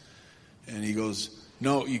 And he goes,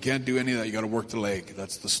 no, you can't do any of that. You got to work the leg.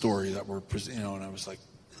 That's the story that we're, and I was like,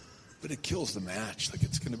 but it kills the match. Like,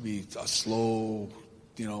 it's going to be a slow,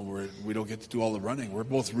 where we don't get to do all the running. We're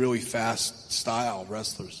both really fast style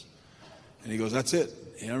wrestlers. And he goes, that's it.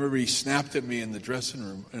 And I remember he snapped at me in the dressing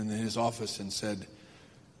room in his office and said,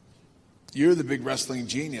 you're the big wrestling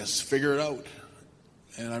genius. Figure it out.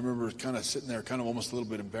 And I remember kind of sitting there, kind of almost a little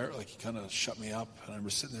bit embarrassed, like he kind of shut me up. And I remember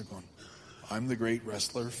sitting there going, I'm the great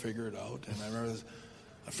wrestler. Figure it out. And I remember,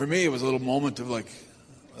 for me, it was a little moment of like,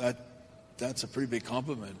 that's a pretty big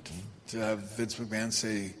compliment to have Vince McMahon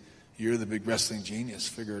say, you're the big wrestling genius,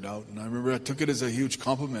 figure it out. And I remember I took it as a huge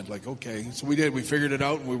compliment, like, okay. So we did. We figured it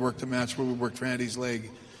out, and we worked a match where we worked Randy's leg,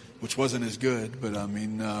 which wasn't as good, but,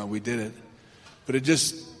 we did it. But it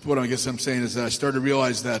just, what I guess I'm saying is that I started to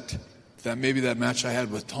realize that maybe that match I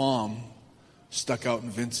had with Tom stuck out in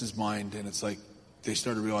Vince's mind, and it's like they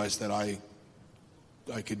started to realize that I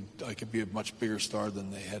could be a much bigger star than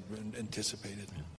they had anticipated.